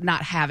I ended up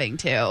not having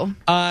to.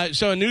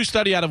 So a new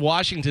study out of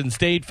Washington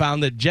State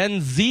found that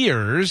Gen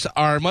Zers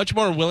are much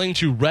more willing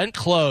to rent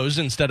clothes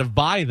instead of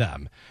buy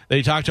them.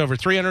 They talked to over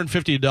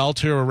 350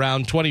 adults who are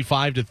around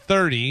 25 to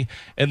 30,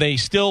 and they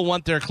still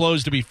want their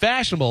clothes to be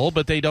fashionable,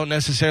 but they don't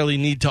necessarily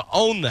need to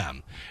own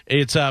them.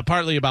 It's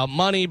partly about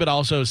money, but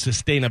also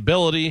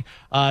sustainability.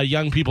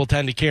 Young people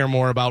tend to care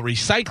more about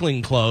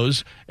recycling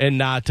clothes and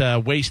not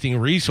wasting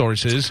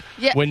resources.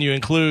 Yeah. When you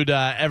include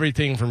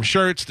everything from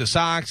shirts to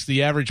socks,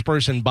 the average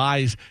person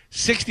buys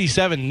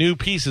 67 new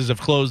pieces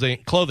of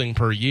clothing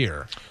per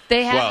year.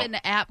 They have Well- an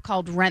app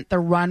called Rent the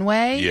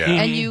Runway, Yeah.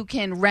 and you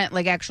can rent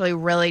like actually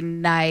really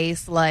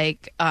nice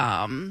gowns.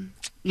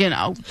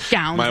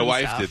 My and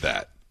wife stuff. did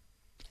that.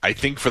 I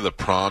think for the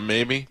prom,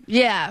 maybe.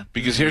 Yeah.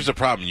 Because here's the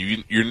problem: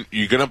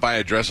 you're gonna buy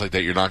a dress like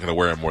that. You're not gonna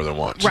wear it more than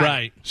once.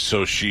 Right.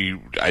 So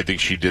I think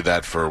she did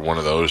that for one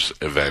of those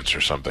events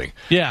or something.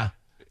 Yeah.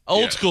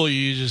 Old Yeah. school,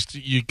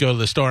 you go to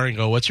the store and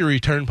go, "What's your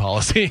return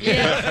policy?"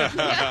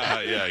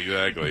 Yeah,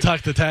 exactly.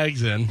 Tuck the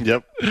tags in.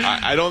 Yep.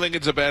 I don't think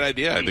it's a bad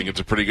idea. I think it's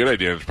a pretty good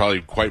idea. It's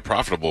probably quite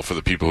profitable for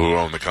the people who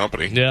own the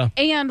company. Yeah.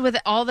 And with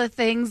all the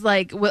things,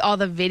 like with all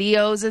the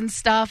videos and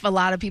stuff, a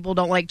lot of people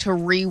don't like to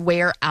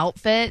re-wear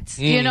outfits,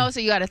 so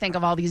you got to think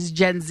of all these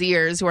Gen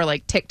Zers who are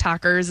like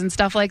TikTokers and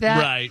stuff like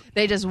that. Right.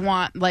 They just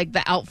want like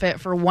the outfit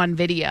for one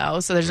video,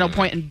 so there's no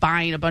point in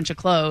buying a bunch of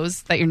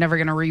clothes that you're never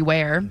going to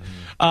re-wear.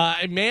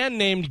 A man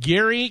named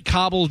Gary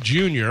Cobble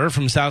Jr.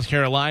 from South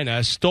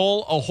Carolina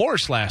stole a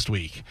horse last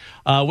week.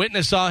 A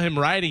witness saw him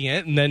riding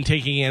it and then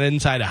taking it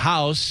inside a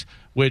house,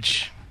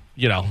 which,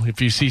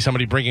 if you see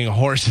somebody bringing a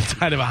horse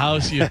inside of a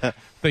house, you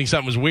think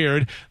something was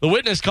weird. The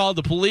witness called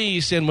the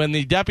police, and when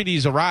the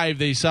deputies arrived,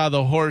 they saw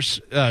the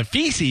horse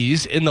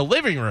feces in the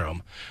living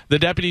room. The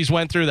deputies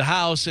went through the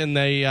house, and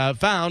they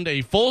found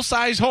a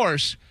full-size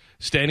horse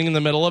standing in the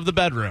middle of the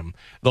bedroom.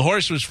 The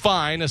horse was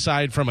fine,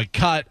 aside from a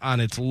cut on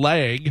its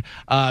leg.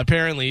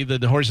 Apparently,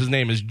 the horse's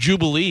name is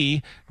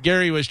Jubilee.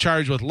 Gary was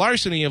charged with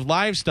larceny of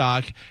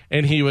livestock,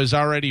 and he was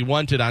already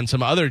wanted on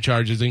some other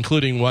charges,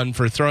 including one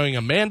for throwing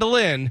a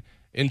mandolin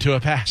into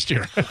a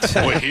pasture.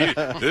 Boy,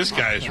 this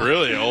guy's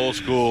really an old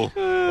school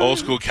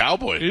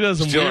cowboy. He does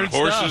some Stealing weird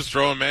horses, stuff.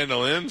 throwing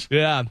mandolins.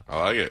 Yeah. I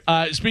like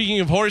it. Speaking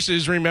of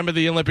horses, remember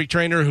the Olympic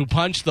trainer who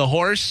punched the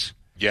horse?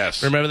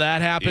 Yes. Remember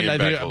that happened? Ian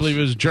I Beckles. believe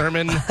it was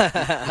German.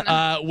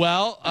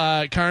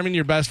 Carmen,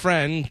 your best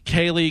friend,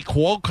 Kaylee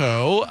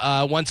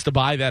Cuoco, wants to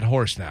buy that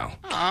horse now.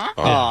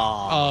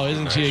 Oh,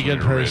 isn't she a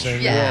good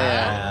person?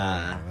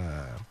 Yeah.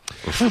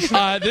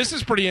 This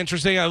is pretty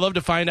interesting. I'd love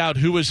to find out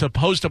who was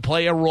supposed to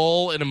play a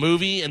role in a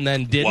movie and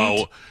then didn't.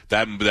 Well,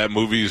 that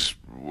movie's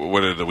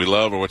what did we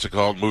love, or what's it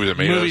called? Movies That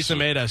Made Us. Movies That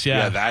Made Us, yeah.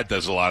 Yeah, that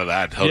does a lot of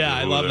that. Tells Yeah,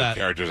 you I who love the that.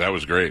 characters. That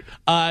was great.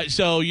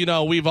 So,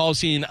 we've all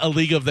seen A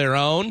League of Their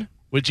Own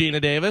with Gina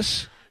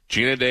Davis.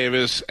 Gina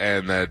Davis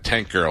and the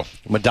Tank Girl.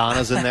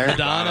 Madonna's in there.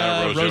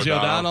 Madonna, Rosie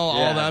O'Donnell,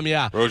 all of them,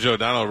 yeah. Rosie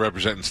O'Donnell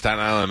representing Staten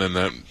Island in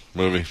that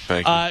movie.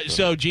 Thank you.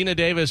 So Gina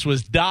Davis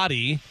was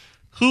Dottie,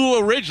 who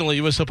originally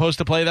was supposed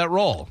to play that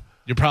role.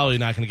 You're probably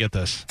not going to get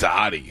this.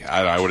 Dottie.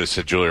 I would have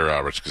said Julia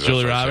Roberts. 'Cause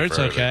Julia that's what I said Roberts,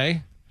 for everything.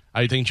 okay.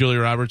 I think Julia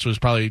Roberts was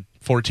probably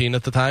 14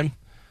 at the time.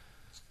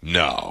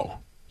 No.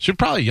 She was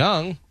probably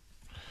young.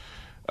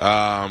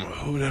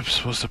 Who was I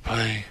supposed to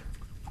play?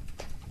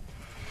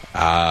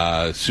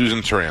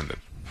 Susan Sarandon.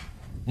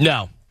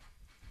 No.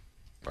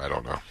 I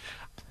don't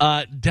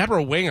know.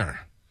 Deborah Winger.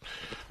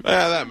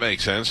 Yeah, that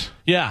makes sense.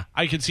 Yeah,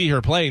 I could see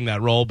her playing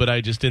that role, but I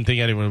just didn't think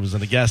anyone was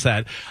going to guess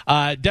that.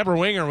 Deborah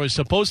Winger was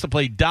supposed to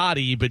play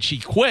Dottie, but she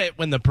quit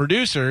when the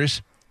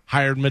producers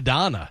hired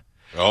Madonna.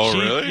 Oh,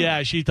 really?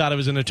 Yeah, she thought it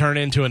was going to turn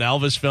into an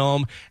Elvis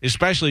film,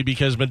 especially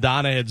because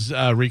Madonna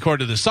had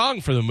recorded the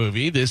song for the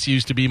movie. This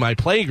used to be my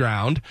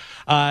playground.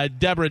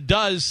 Deborah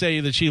does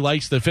say that she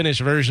likes the finished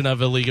version of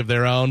A League of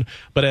Their Own,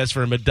 but as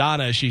for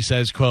Madonna, she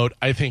says, quote,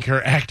 I think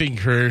her acting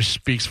career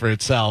speaks for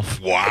itself.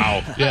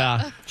 Wow.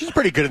 Yeah. She's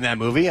pretty good in that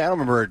movie. I don't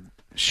remember her.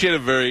 She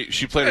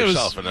played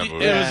herself in that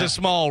movie. It was a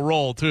small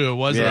role, too. It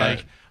wasn't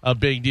like a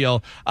big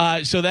deal.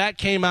 So that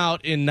came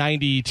out in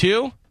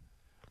 92.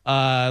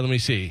 Let me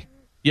see.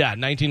 Yeah,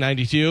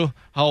 1992.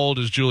 How old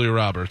is Julia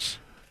Roberts?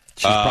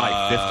 She's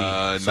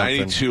probably 50.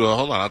 92.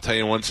 Hold on, I'll tell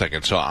you in 1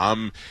 second. So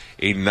I'm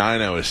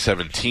 89. I was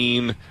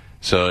 17.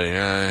 So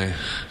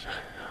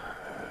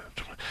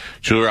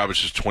Julia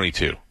Roberts is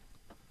 22.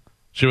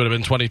 She would have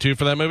been 22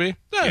 for that movie?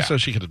 Yeah. So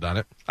she could have done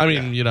it. I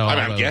mean,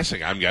 I'm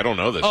guessing. I don't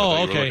know this.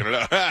 Oh, okay.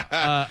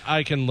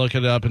 I can look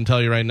it up and tell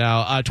you right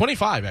now.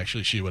 25,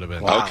 actually, she would have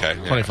been. Wow. Okay.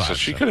 25. So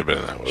she could have been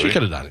in that movie. She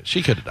could have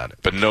done it.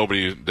 But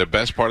the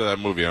best part of that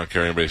movie, I don't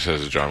care what anybody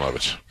says, is John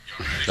Lovitz.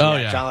 Oh,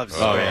 yeah. John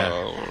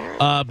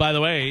Lovitz. By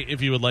the way,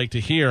 if you would like to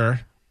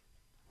hear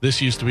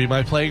This Used to Be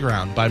My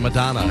Playground by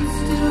Madonna.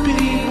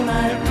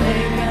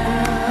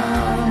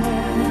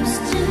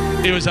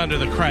 It was under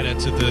the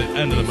credits at the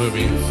end of the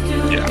movie.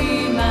 Yeah.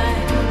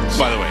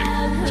 By the way,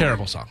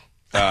 terrible song.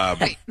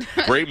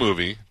 Great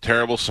movie,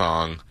 terrible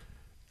song.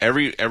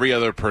 Every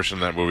other person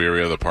in that movie,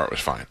 every other part was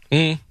fine.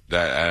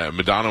 That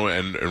Madonna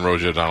and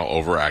Rosie O'Donnell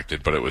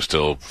overacted, but it was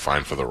still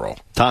fine for the role.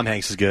 Tom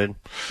Hanks is good.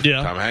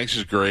 Yeah. Tom Hanks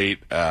is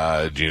great.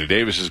 Gina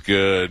Davis is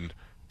good.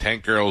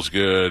 Tank Girl's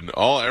good.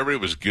 Everybody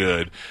was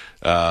good.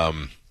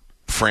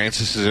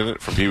 Francis is in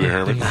it from Pee Wee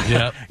Herman.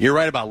 Yeah, you're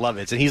right about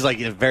Lovitz, and he's like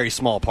in a very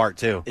small part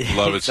too.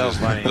 Lovitz is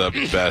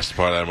the best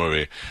part of that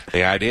movie.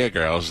 The idea,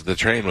 girls, the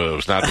train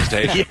moves, not the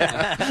station.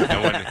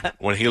 And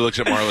when he looks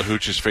at Marla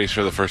Hooch's face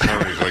for the first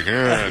time, he's like,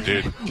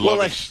 dude, we'll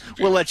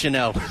let you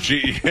know.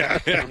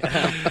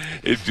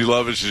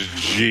 Lovitz is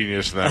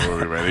genius in that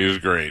movie, man. He was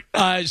great.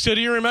 So do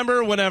you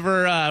remember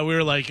whenever we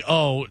were like,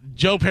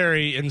 Joe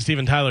Perry and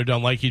Steven Tyler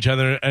don't like each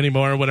other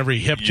anymore, whenever he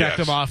hip-checked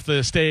him off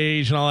the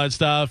stage and all that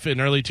stuff in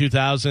early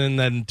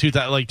 2000, then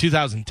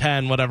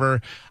 2010,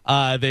 whatever,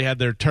 they had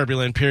their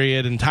turbulent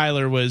period, and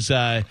Tyler was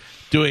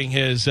doing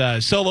his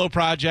solo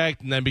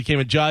project and then became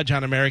a judge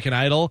on American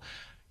Idol.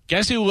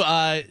 Guess who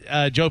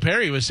Joe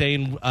Perry was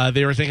saying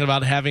they were thinking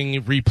about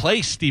having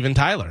replace Steven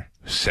Tyler?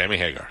 Sammy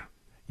Hagar.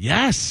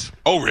 Yes.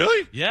 Oh,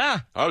 really? Yeah.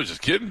 I was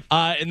just kidding.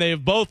 And they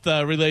have both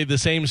relayed the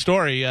same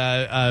story.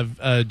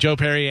 Joe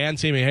Perry and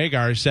Sammy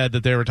Hagar said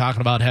that they were talking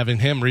about having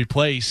him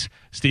replace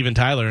Steven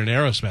Tyler in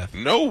Aerosmith.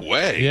 No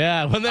way.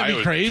 Yeah, wouldn't that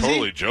be crazy? I was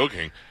totally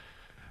joking.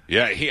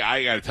 Yeah,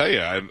 I got to tell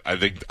you, I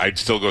think I'd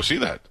still go see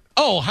that.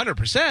 Oh,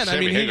 100%.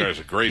 Sammy Hagar is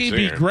a great singer.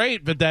 He'd be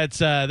great, but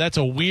that's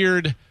a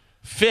weird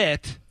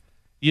fit,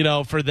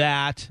 for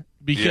that.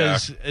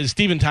 Because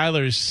Steven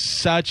Tyler is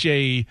such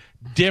a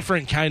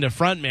different kind of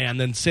frontman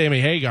than Sammy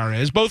Hagar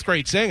is. Both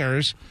great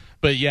singers,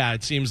 but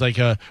it seems like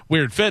a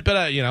weird fit.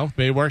 But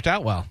it worked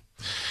out well.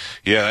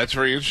 Yeah, that's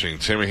very interesting.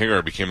 Sammy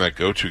Hagar became that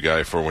go-to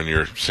guy for when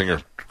your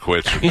singer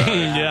quits or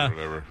dies or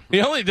whatever. He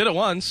only did it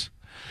once.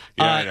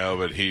 Yeah, I know,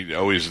 but he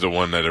always the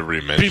one that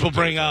everybody mentions. People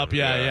bring up,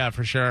 yeah,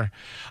 for sure.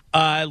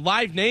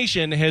 Live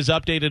Nation has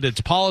updated its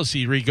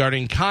policy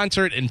regarding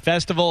concert and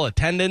festival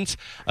attendance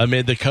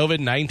amid the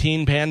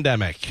COVID-19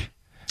 pandemic.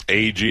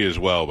 AG as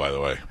well, by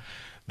the way.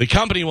 The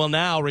company will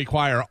now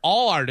require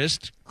all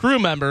artists, crew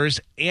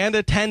members, and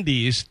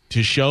attendees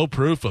to show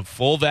proof of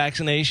full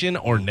vaccination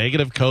or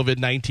negative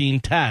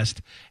COVID-19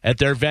 test at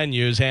their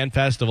venues and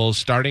festivals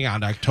starting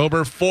on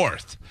October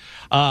 4th.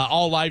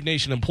 All Live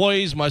Nation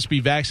employees must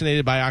be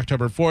vaccinated by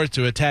October 4th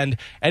to attend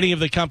any of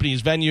the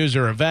company's venues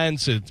or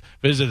events,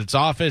 visit its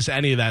office,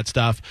 any of that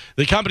stuff.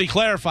 The company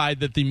clarified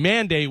that the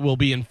mandate will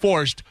be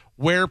enforced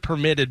where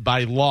permitted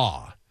by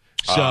law.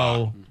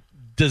 So...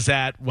 How does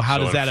that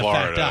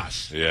affect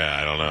us? Yeah,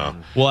 I don't know.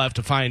 We'll have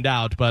to find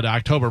out, but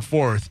October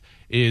 4th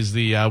is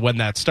the when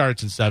that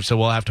starts and stuff, so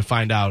we'll have to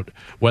find out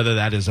whether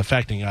that is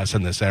affecting us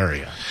in this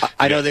area.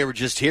 I know they were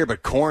just here,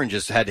 but Korn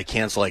just had to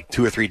cancel like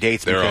 2 or 3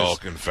 dates. They're all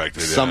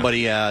infected.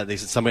 Somebody, they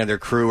said somebody on their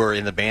crew or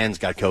in the bands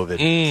got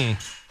COVID.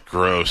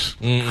 Gross.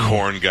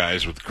 Corn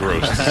guys with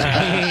gross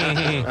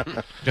disease.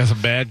 Got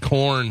some bad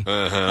corn.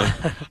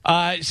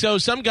 Uh-huh. So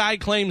some guy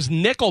claims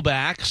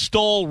Nickelback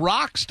stole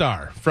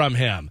Rockstar from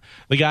him.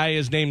 The guy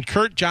is named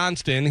Kurt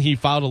Johnston. He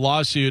filed a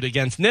lawsuit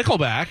against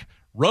Nickelback,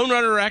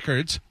 Roadrunner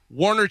Records,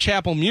 Warner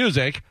Chappell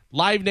Music,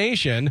 Live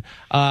Nation,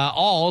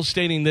 all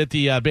stating that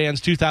the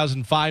band's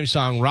 2005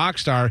 song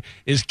Rockstar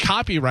is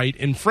copyright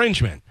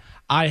infringement.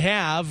 I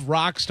have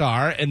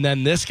Rockstar, and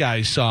then this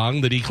guy's song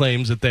that he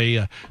claims that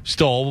they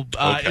stole.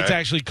 It's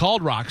actually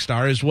called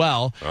Rockstar as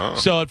well. Oh.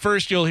 So at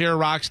first you'll hear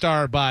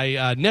Rockstar by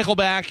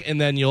Nickelback,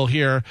 and then you'll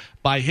hear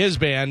by his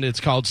band. It's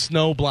called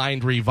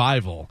Snowblind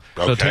Revival.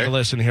 Okay. So take a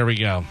listen. Here we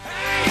go.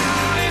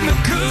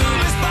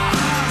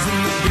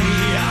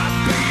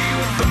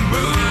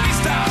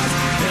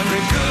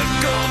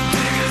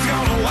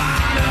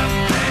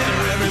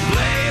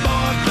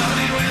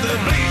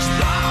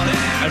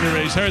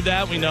 Everybody's heard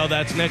that. We know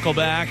that's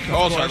Nickelback.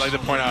 Also, I'd like to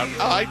point out,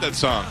 I like that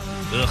song.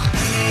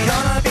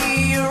 Gonna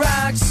be a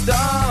rock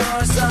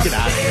star someday. Get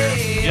out of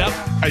here. Yep.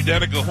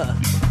 Identical. Gonna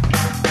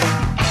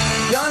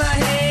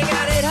hang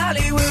out at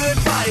Hollywood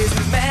parties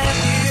with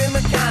Matthew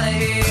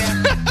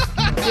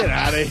McConaughey. Get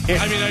out of here.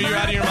 I mean, are you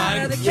out of your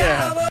mind?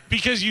 Yeah.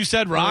 Because you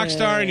said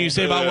Rockstar and you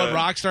say about what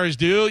rock stars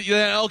do.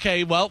 Yeah,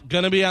 okay, well,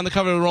 going to be on the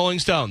cover of Rolling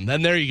Stone.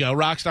 Then there you go.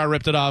 Rockstar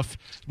ripped it off.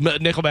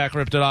 Nickelback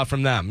ripped it off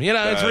from them.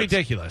 It's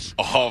ridiculous.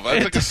 Oh,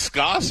 that's like a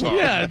ska song.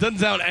 Yeah, it doesn't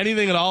sound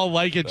anything at all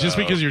like it just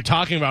because you're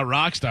talking about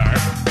Rockstar.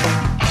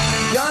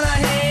 Gonna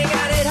hang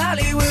out at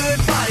Hollywood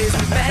parties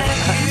with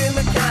Matthew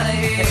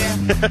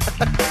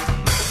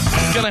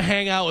McConaughey. Gonna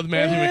hang out with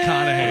Matthew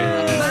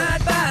McConaughey.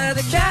 Might buy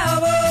the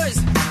Cowboys,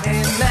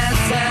 and that's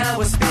how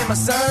I spend my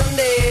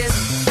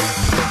Sundays.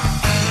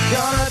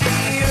 Gonna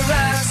be a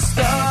rock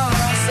star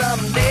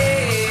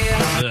someday.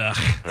 Ugh.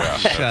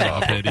 Shut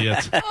up,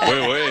 idiot.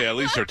 Wait, at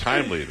least they're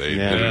timely. They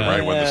did it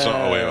right when the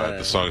song. Oh, wait,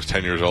 the song's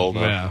 10 years old.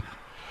 Yeah.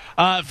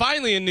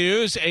 Finally, in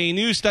news, a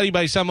new study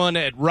by someone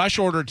at Rush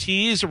Order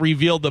Tees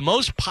revealed the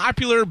most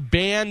popular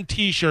band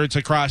T-shirts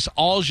across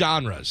all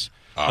genres.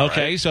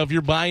 Okay, so if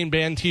you're buying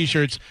band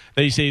T-shirts,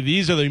 they say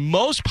these are the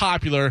most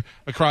popular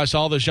across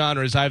all the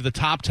genres. I have the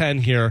top 10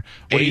 here.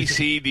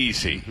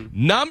 AC/DC.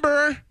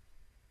 Number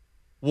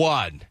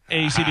 1.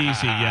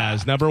 AC/DC,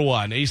 yes, number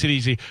 1.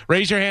 AC/DC.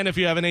 Raise your hand if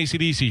you have an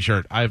AC/DC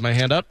shirt. I have my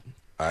hand up.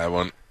 I have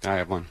one. I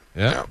have one.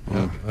 Yeah.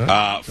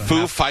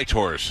 Foo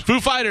Fighters. Foo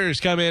Fighters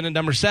come in at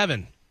number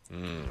 7.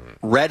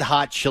 Red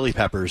Hot Chili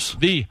Peppers.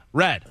 The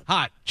Red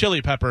Hot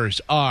Chili Peppers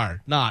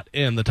are not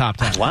in the top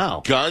 10.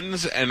 Wow.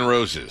 Guns N'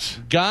 Roses.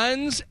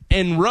 Guns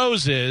N'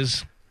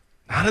 Roses,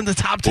 not in the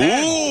top 10.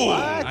 Ooh.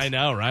 What? I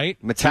know, right?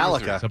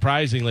 Metallica.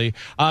 Surprisingly.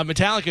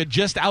 Metallica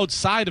just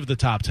outside of the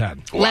top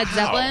 10. Led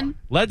Zeppelin.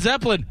 Led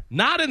Zeppelin,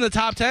 not in the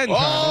top 10. Oh.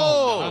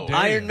 How dare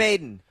Iron you.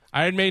 Maiden.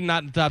 Iron Maiden,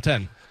 not in the top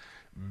 10.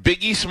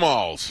 Biggie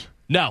Smalls.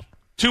 No.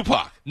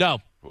 Tupac. No.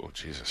 Oh,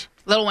 Jesus.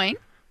 Lil Wayne.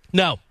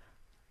 No.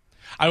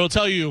 I will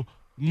tell you,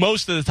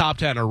 most of the top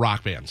 10 are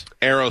rock bands.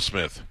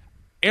 Aerosmith.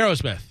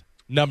 Aerosmith,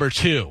 number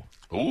 2.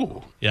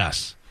 Ooh.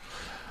 Yes.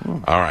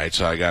 All right,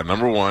 so I got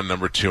number 1,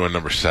 number 2, and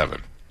number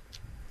 7.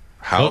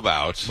 How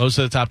about... Most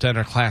of the top 10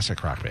 are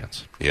classic rock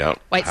bands.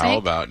 Yep. Whitesnake? How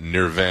about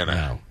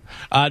Nirvana?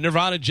 No.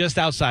 Nirvana just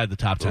outside the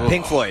top 10.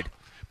 Pink Floyd.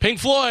 Pink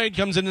Floyd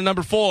comes into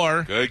number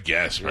 4. Good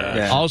guess, man.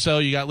 Yeah. Also,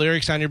 you got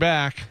Lyrics on Your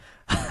Back.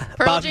 Pearl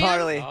Bob Jam?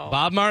 Marley.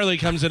 Bob Marley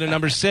comes in at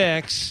number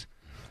 6.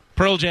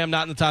 Pearl Jam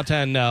not in the top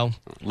 10, no.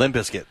 Limp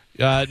Bizkit.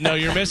 No,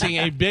 you're missing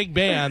a big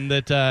band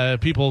that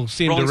people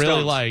seem Rolling to really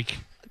Stones. like.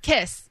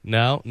 Kiss.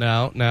 No.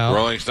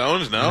 Rolling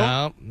Stones?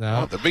 No? No.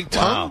 Oh, the big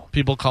tongue?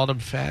 People called them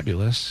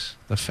fabulous.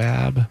 The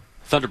Fab.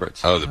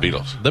 Thunderbirds. Oh, the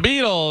Beatles. The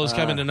Beatles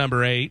come into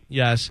number 8,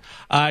 yes.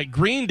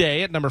 Green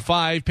Day at number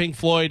 5. Pink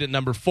Floyd at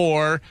number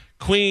 4.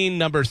 Queen,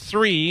 number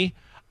 3.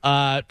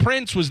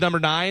 Prince was number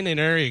 9, and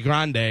Ariana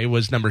Grande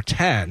was number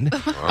 10.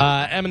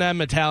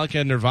 Eminem, Metallica,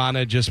 and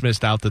Nirvana just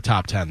missed out the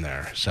top 10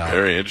 there. So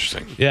Very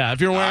interesting. yeah,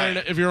 if you're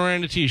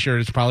wearing a T-shirt,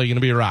 it's probably going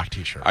to be a rock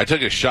T-shirt. I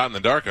took a shot in the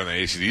dark on the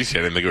AC/DC.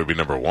 I didn't think it would be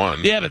number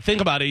 1. Yeah, but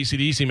think about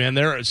AC/DC, man.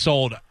 They're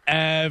sold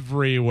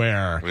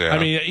everywhere. Yeah. I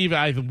mean,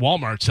 even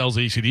Walmart sells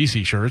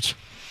AC/DC shirts.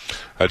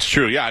 That's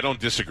true. Yeah, I don't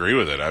disagree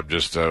with it. I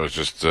was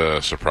just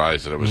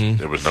surprised that it was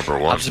number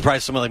 1. I'm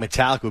surprised someone like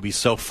Metallica would be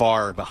so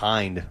far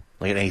behind,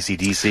 like an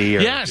AC/DC.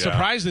 Or, Yeah,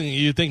 surprisingly,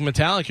 you'd think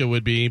Metallica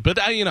would be, but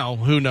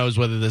who knows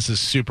whether this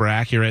is super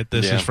accurate.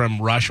 This is from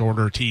Rush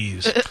Order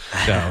Tees.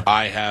 So.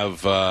 I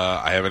have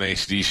an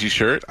AC/DC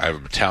shirt. I have a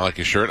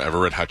Metallica shirt. I have a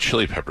Red Hot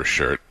Chili Pepper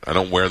shirt. I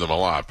don't wear them a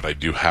lot, but I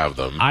do have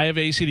them. I have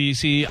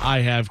AC/DC.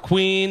 I have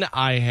Queen.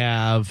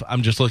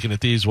 I'm just looking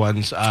at these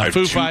ones.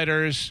 Foo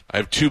Fighters. I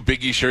have 2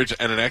 Biggie shirts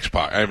and an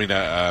X-Pac. I mean,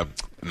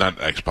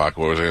 not X-Pac.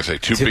 What was I going to say?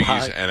 2 Tupac.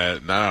 Biggies and I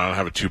don't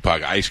have a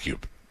Tupac Ice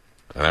Cube.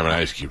 And I have an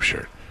Ice Cube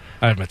shirt.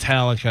 I have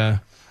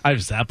Metallica. I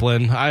have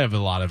Zeppelin. I have a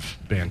lot of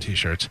band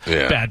T-shirts.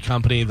 Yeah. Bad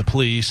Company, The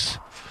Police.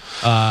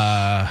 Who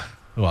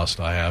else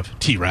do I have?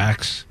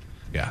 T-Rex.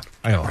 Yeah,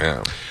 I know.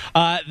 Yeah.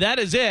 That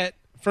is it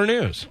for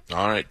news.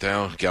 All right,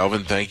 down.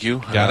 Galvin, thank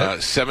you. Got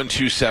it.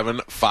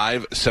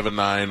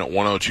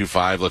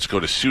 727-579-1025. Let's go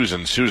to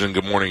Susan. Susan,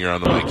 good morning. You're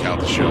on the Mike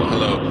Calta Show.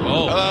 Hello.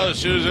 Oh. Hello,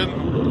 Susan.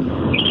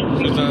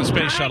 Who's on a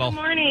space shuttle? Good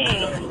morning.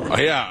 Oh,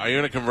 yeah. Are you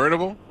in a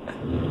convertible?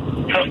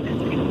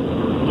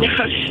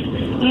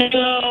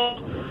 No,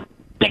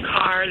 the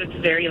car that's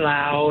very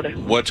loud.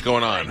 What's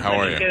going on? How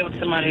are you? Well,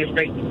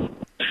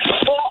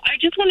 I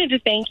just wanted to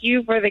thank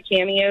you for the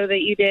cameo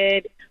that you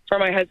did for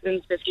my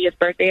husband's 50th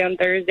birthday on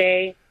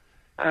Thursday.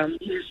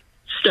 He was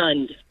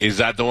stunned. Is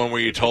that the one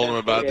where you told him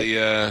about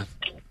the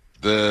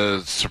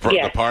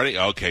party?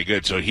 Okay,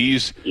 good. So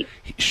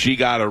she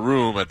got a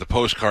room at the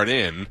Postcard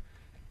Inn,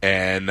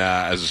 and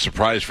as a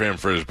surprise for him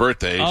for his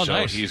birthday,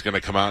 nice. He's going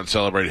to come out and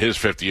celebrate his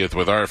 50th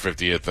with our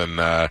 50th, and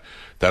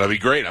that'll be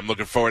great. I'm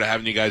looking forward to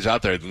having you guys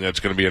out there. I think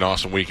that's going to be an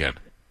awesome weekend.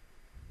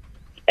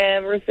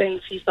 Ever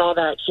since he saw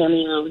that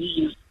cameo,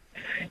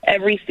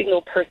 every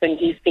single person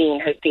he's seen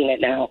has seen it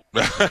now.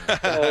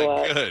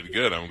 So,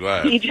 Good. I'm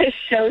glad. He just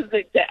shows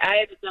it I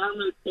had to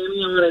download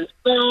cameo on his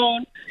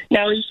phone.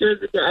 Now he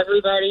shows it to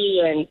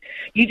everybody, and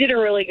you did a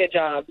really good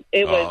job.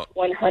 It was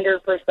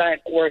 100%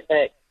 worth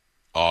it.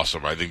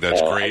 Awesome. I think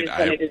that's great. I just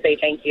wanted to say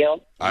thank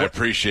you. I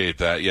appreciate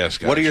that. Yes,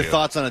 What are your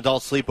thoughts on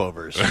adult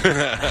sleepovers?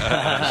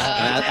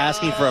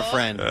 Asking for a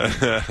friend.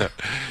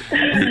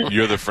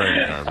 You're the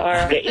friend, Carmen. All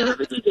right. You have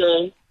a good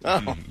day.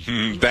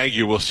 Thank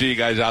you. We'll see you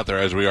guys out there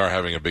as we are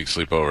having a big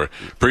sleepover.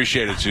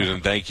 Appreciate it, Susan.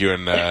 Thank you,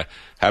 and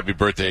happy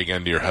birthday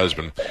again to your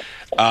husband.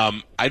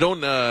 I don't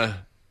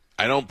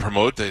I don't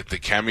promote the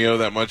Cameo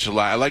that much.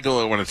 I like it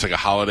when it's like a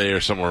holiday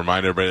or something,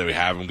 remind everybody that we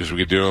have them because we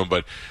could do them.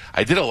 But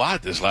I did a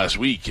lot this last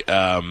week.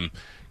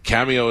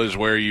 Cameo is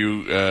where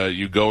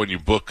you go and you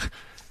book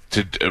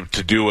to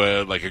do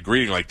a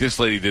greeting. Like this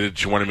lady did it.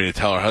 She wanted me to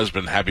tell her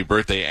husband happy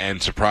birthday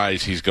and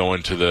surprise he's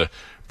going to the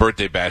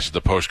birthday bash at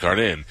the Postcard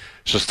Inn.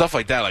 So stuff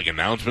like that, like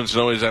announcements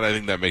and always that, I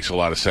think that makes a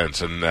lot of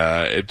sense. And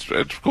it's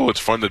cool. It's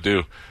fun to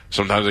do.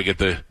 Sometimes I get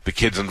the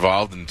kids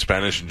involved in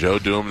Spanish and Joe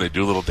do them. They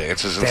do little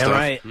dances and stuff.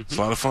 Right. It's a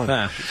lot of fun.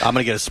 I'm going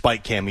to get a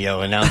Spike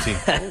cameo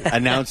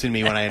announcing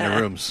me when I enter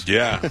rooms.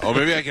 Yeah. Oh,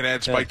 maybe I can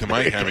add Spike to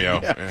my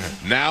cameo. Yeah.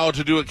 Now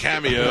to do a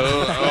cameo.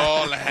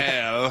 All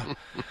hell.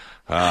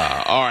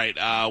 All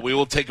right. We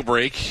will take a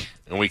break.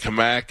 When we come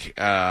back,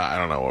 I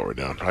don't know what we're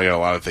doing. I got a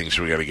lot of things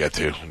we got to get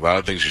to. A lot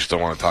of things we still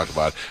want to talk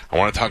about. I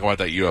want to talk about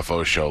that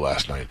UFO show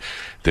last night.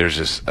 There's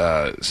this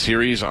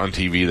series on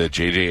TV that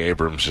J.J.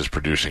 Abrams is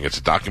producing. It's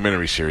a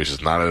documentary series.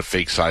 It's not a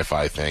fake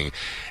sci-fi thing.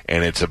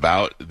 And it's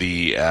about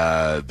the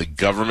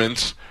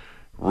government's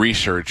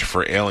research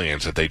for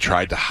aliens that they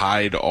tried to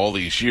hide all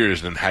these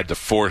years and had to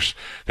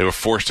they were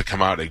forced to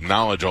come out and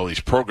acknowledge all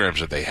these programs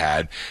that they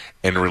had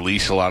and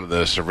release a lot of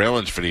the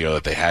surveillance video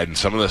that they had. And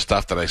some of the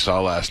stuff that I saw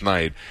last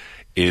night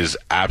is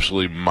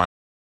absolutely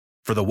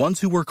For the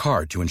ones who work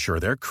hard to ensure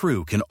their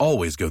crew can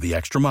always go the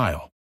extra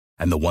mile,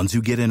 and the ones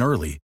who get in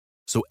early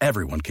so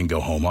everyone can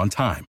go home on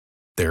time,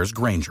 there's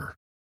Grainger,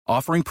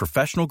 offering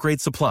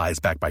professional-grade supplies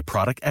backed by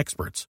product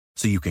experts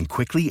so you can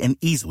quickly and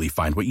easily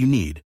find what you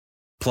need.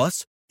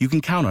 Plus, you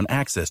can count on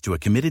access to a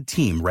committed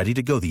team ready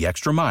to go the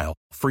extra mile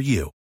for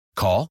you.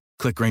 Call,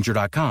 click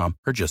Grainger.com,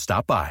 or just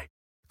stop by.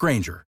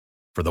 Grainger,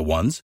 for the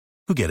ones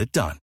who get it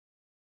done.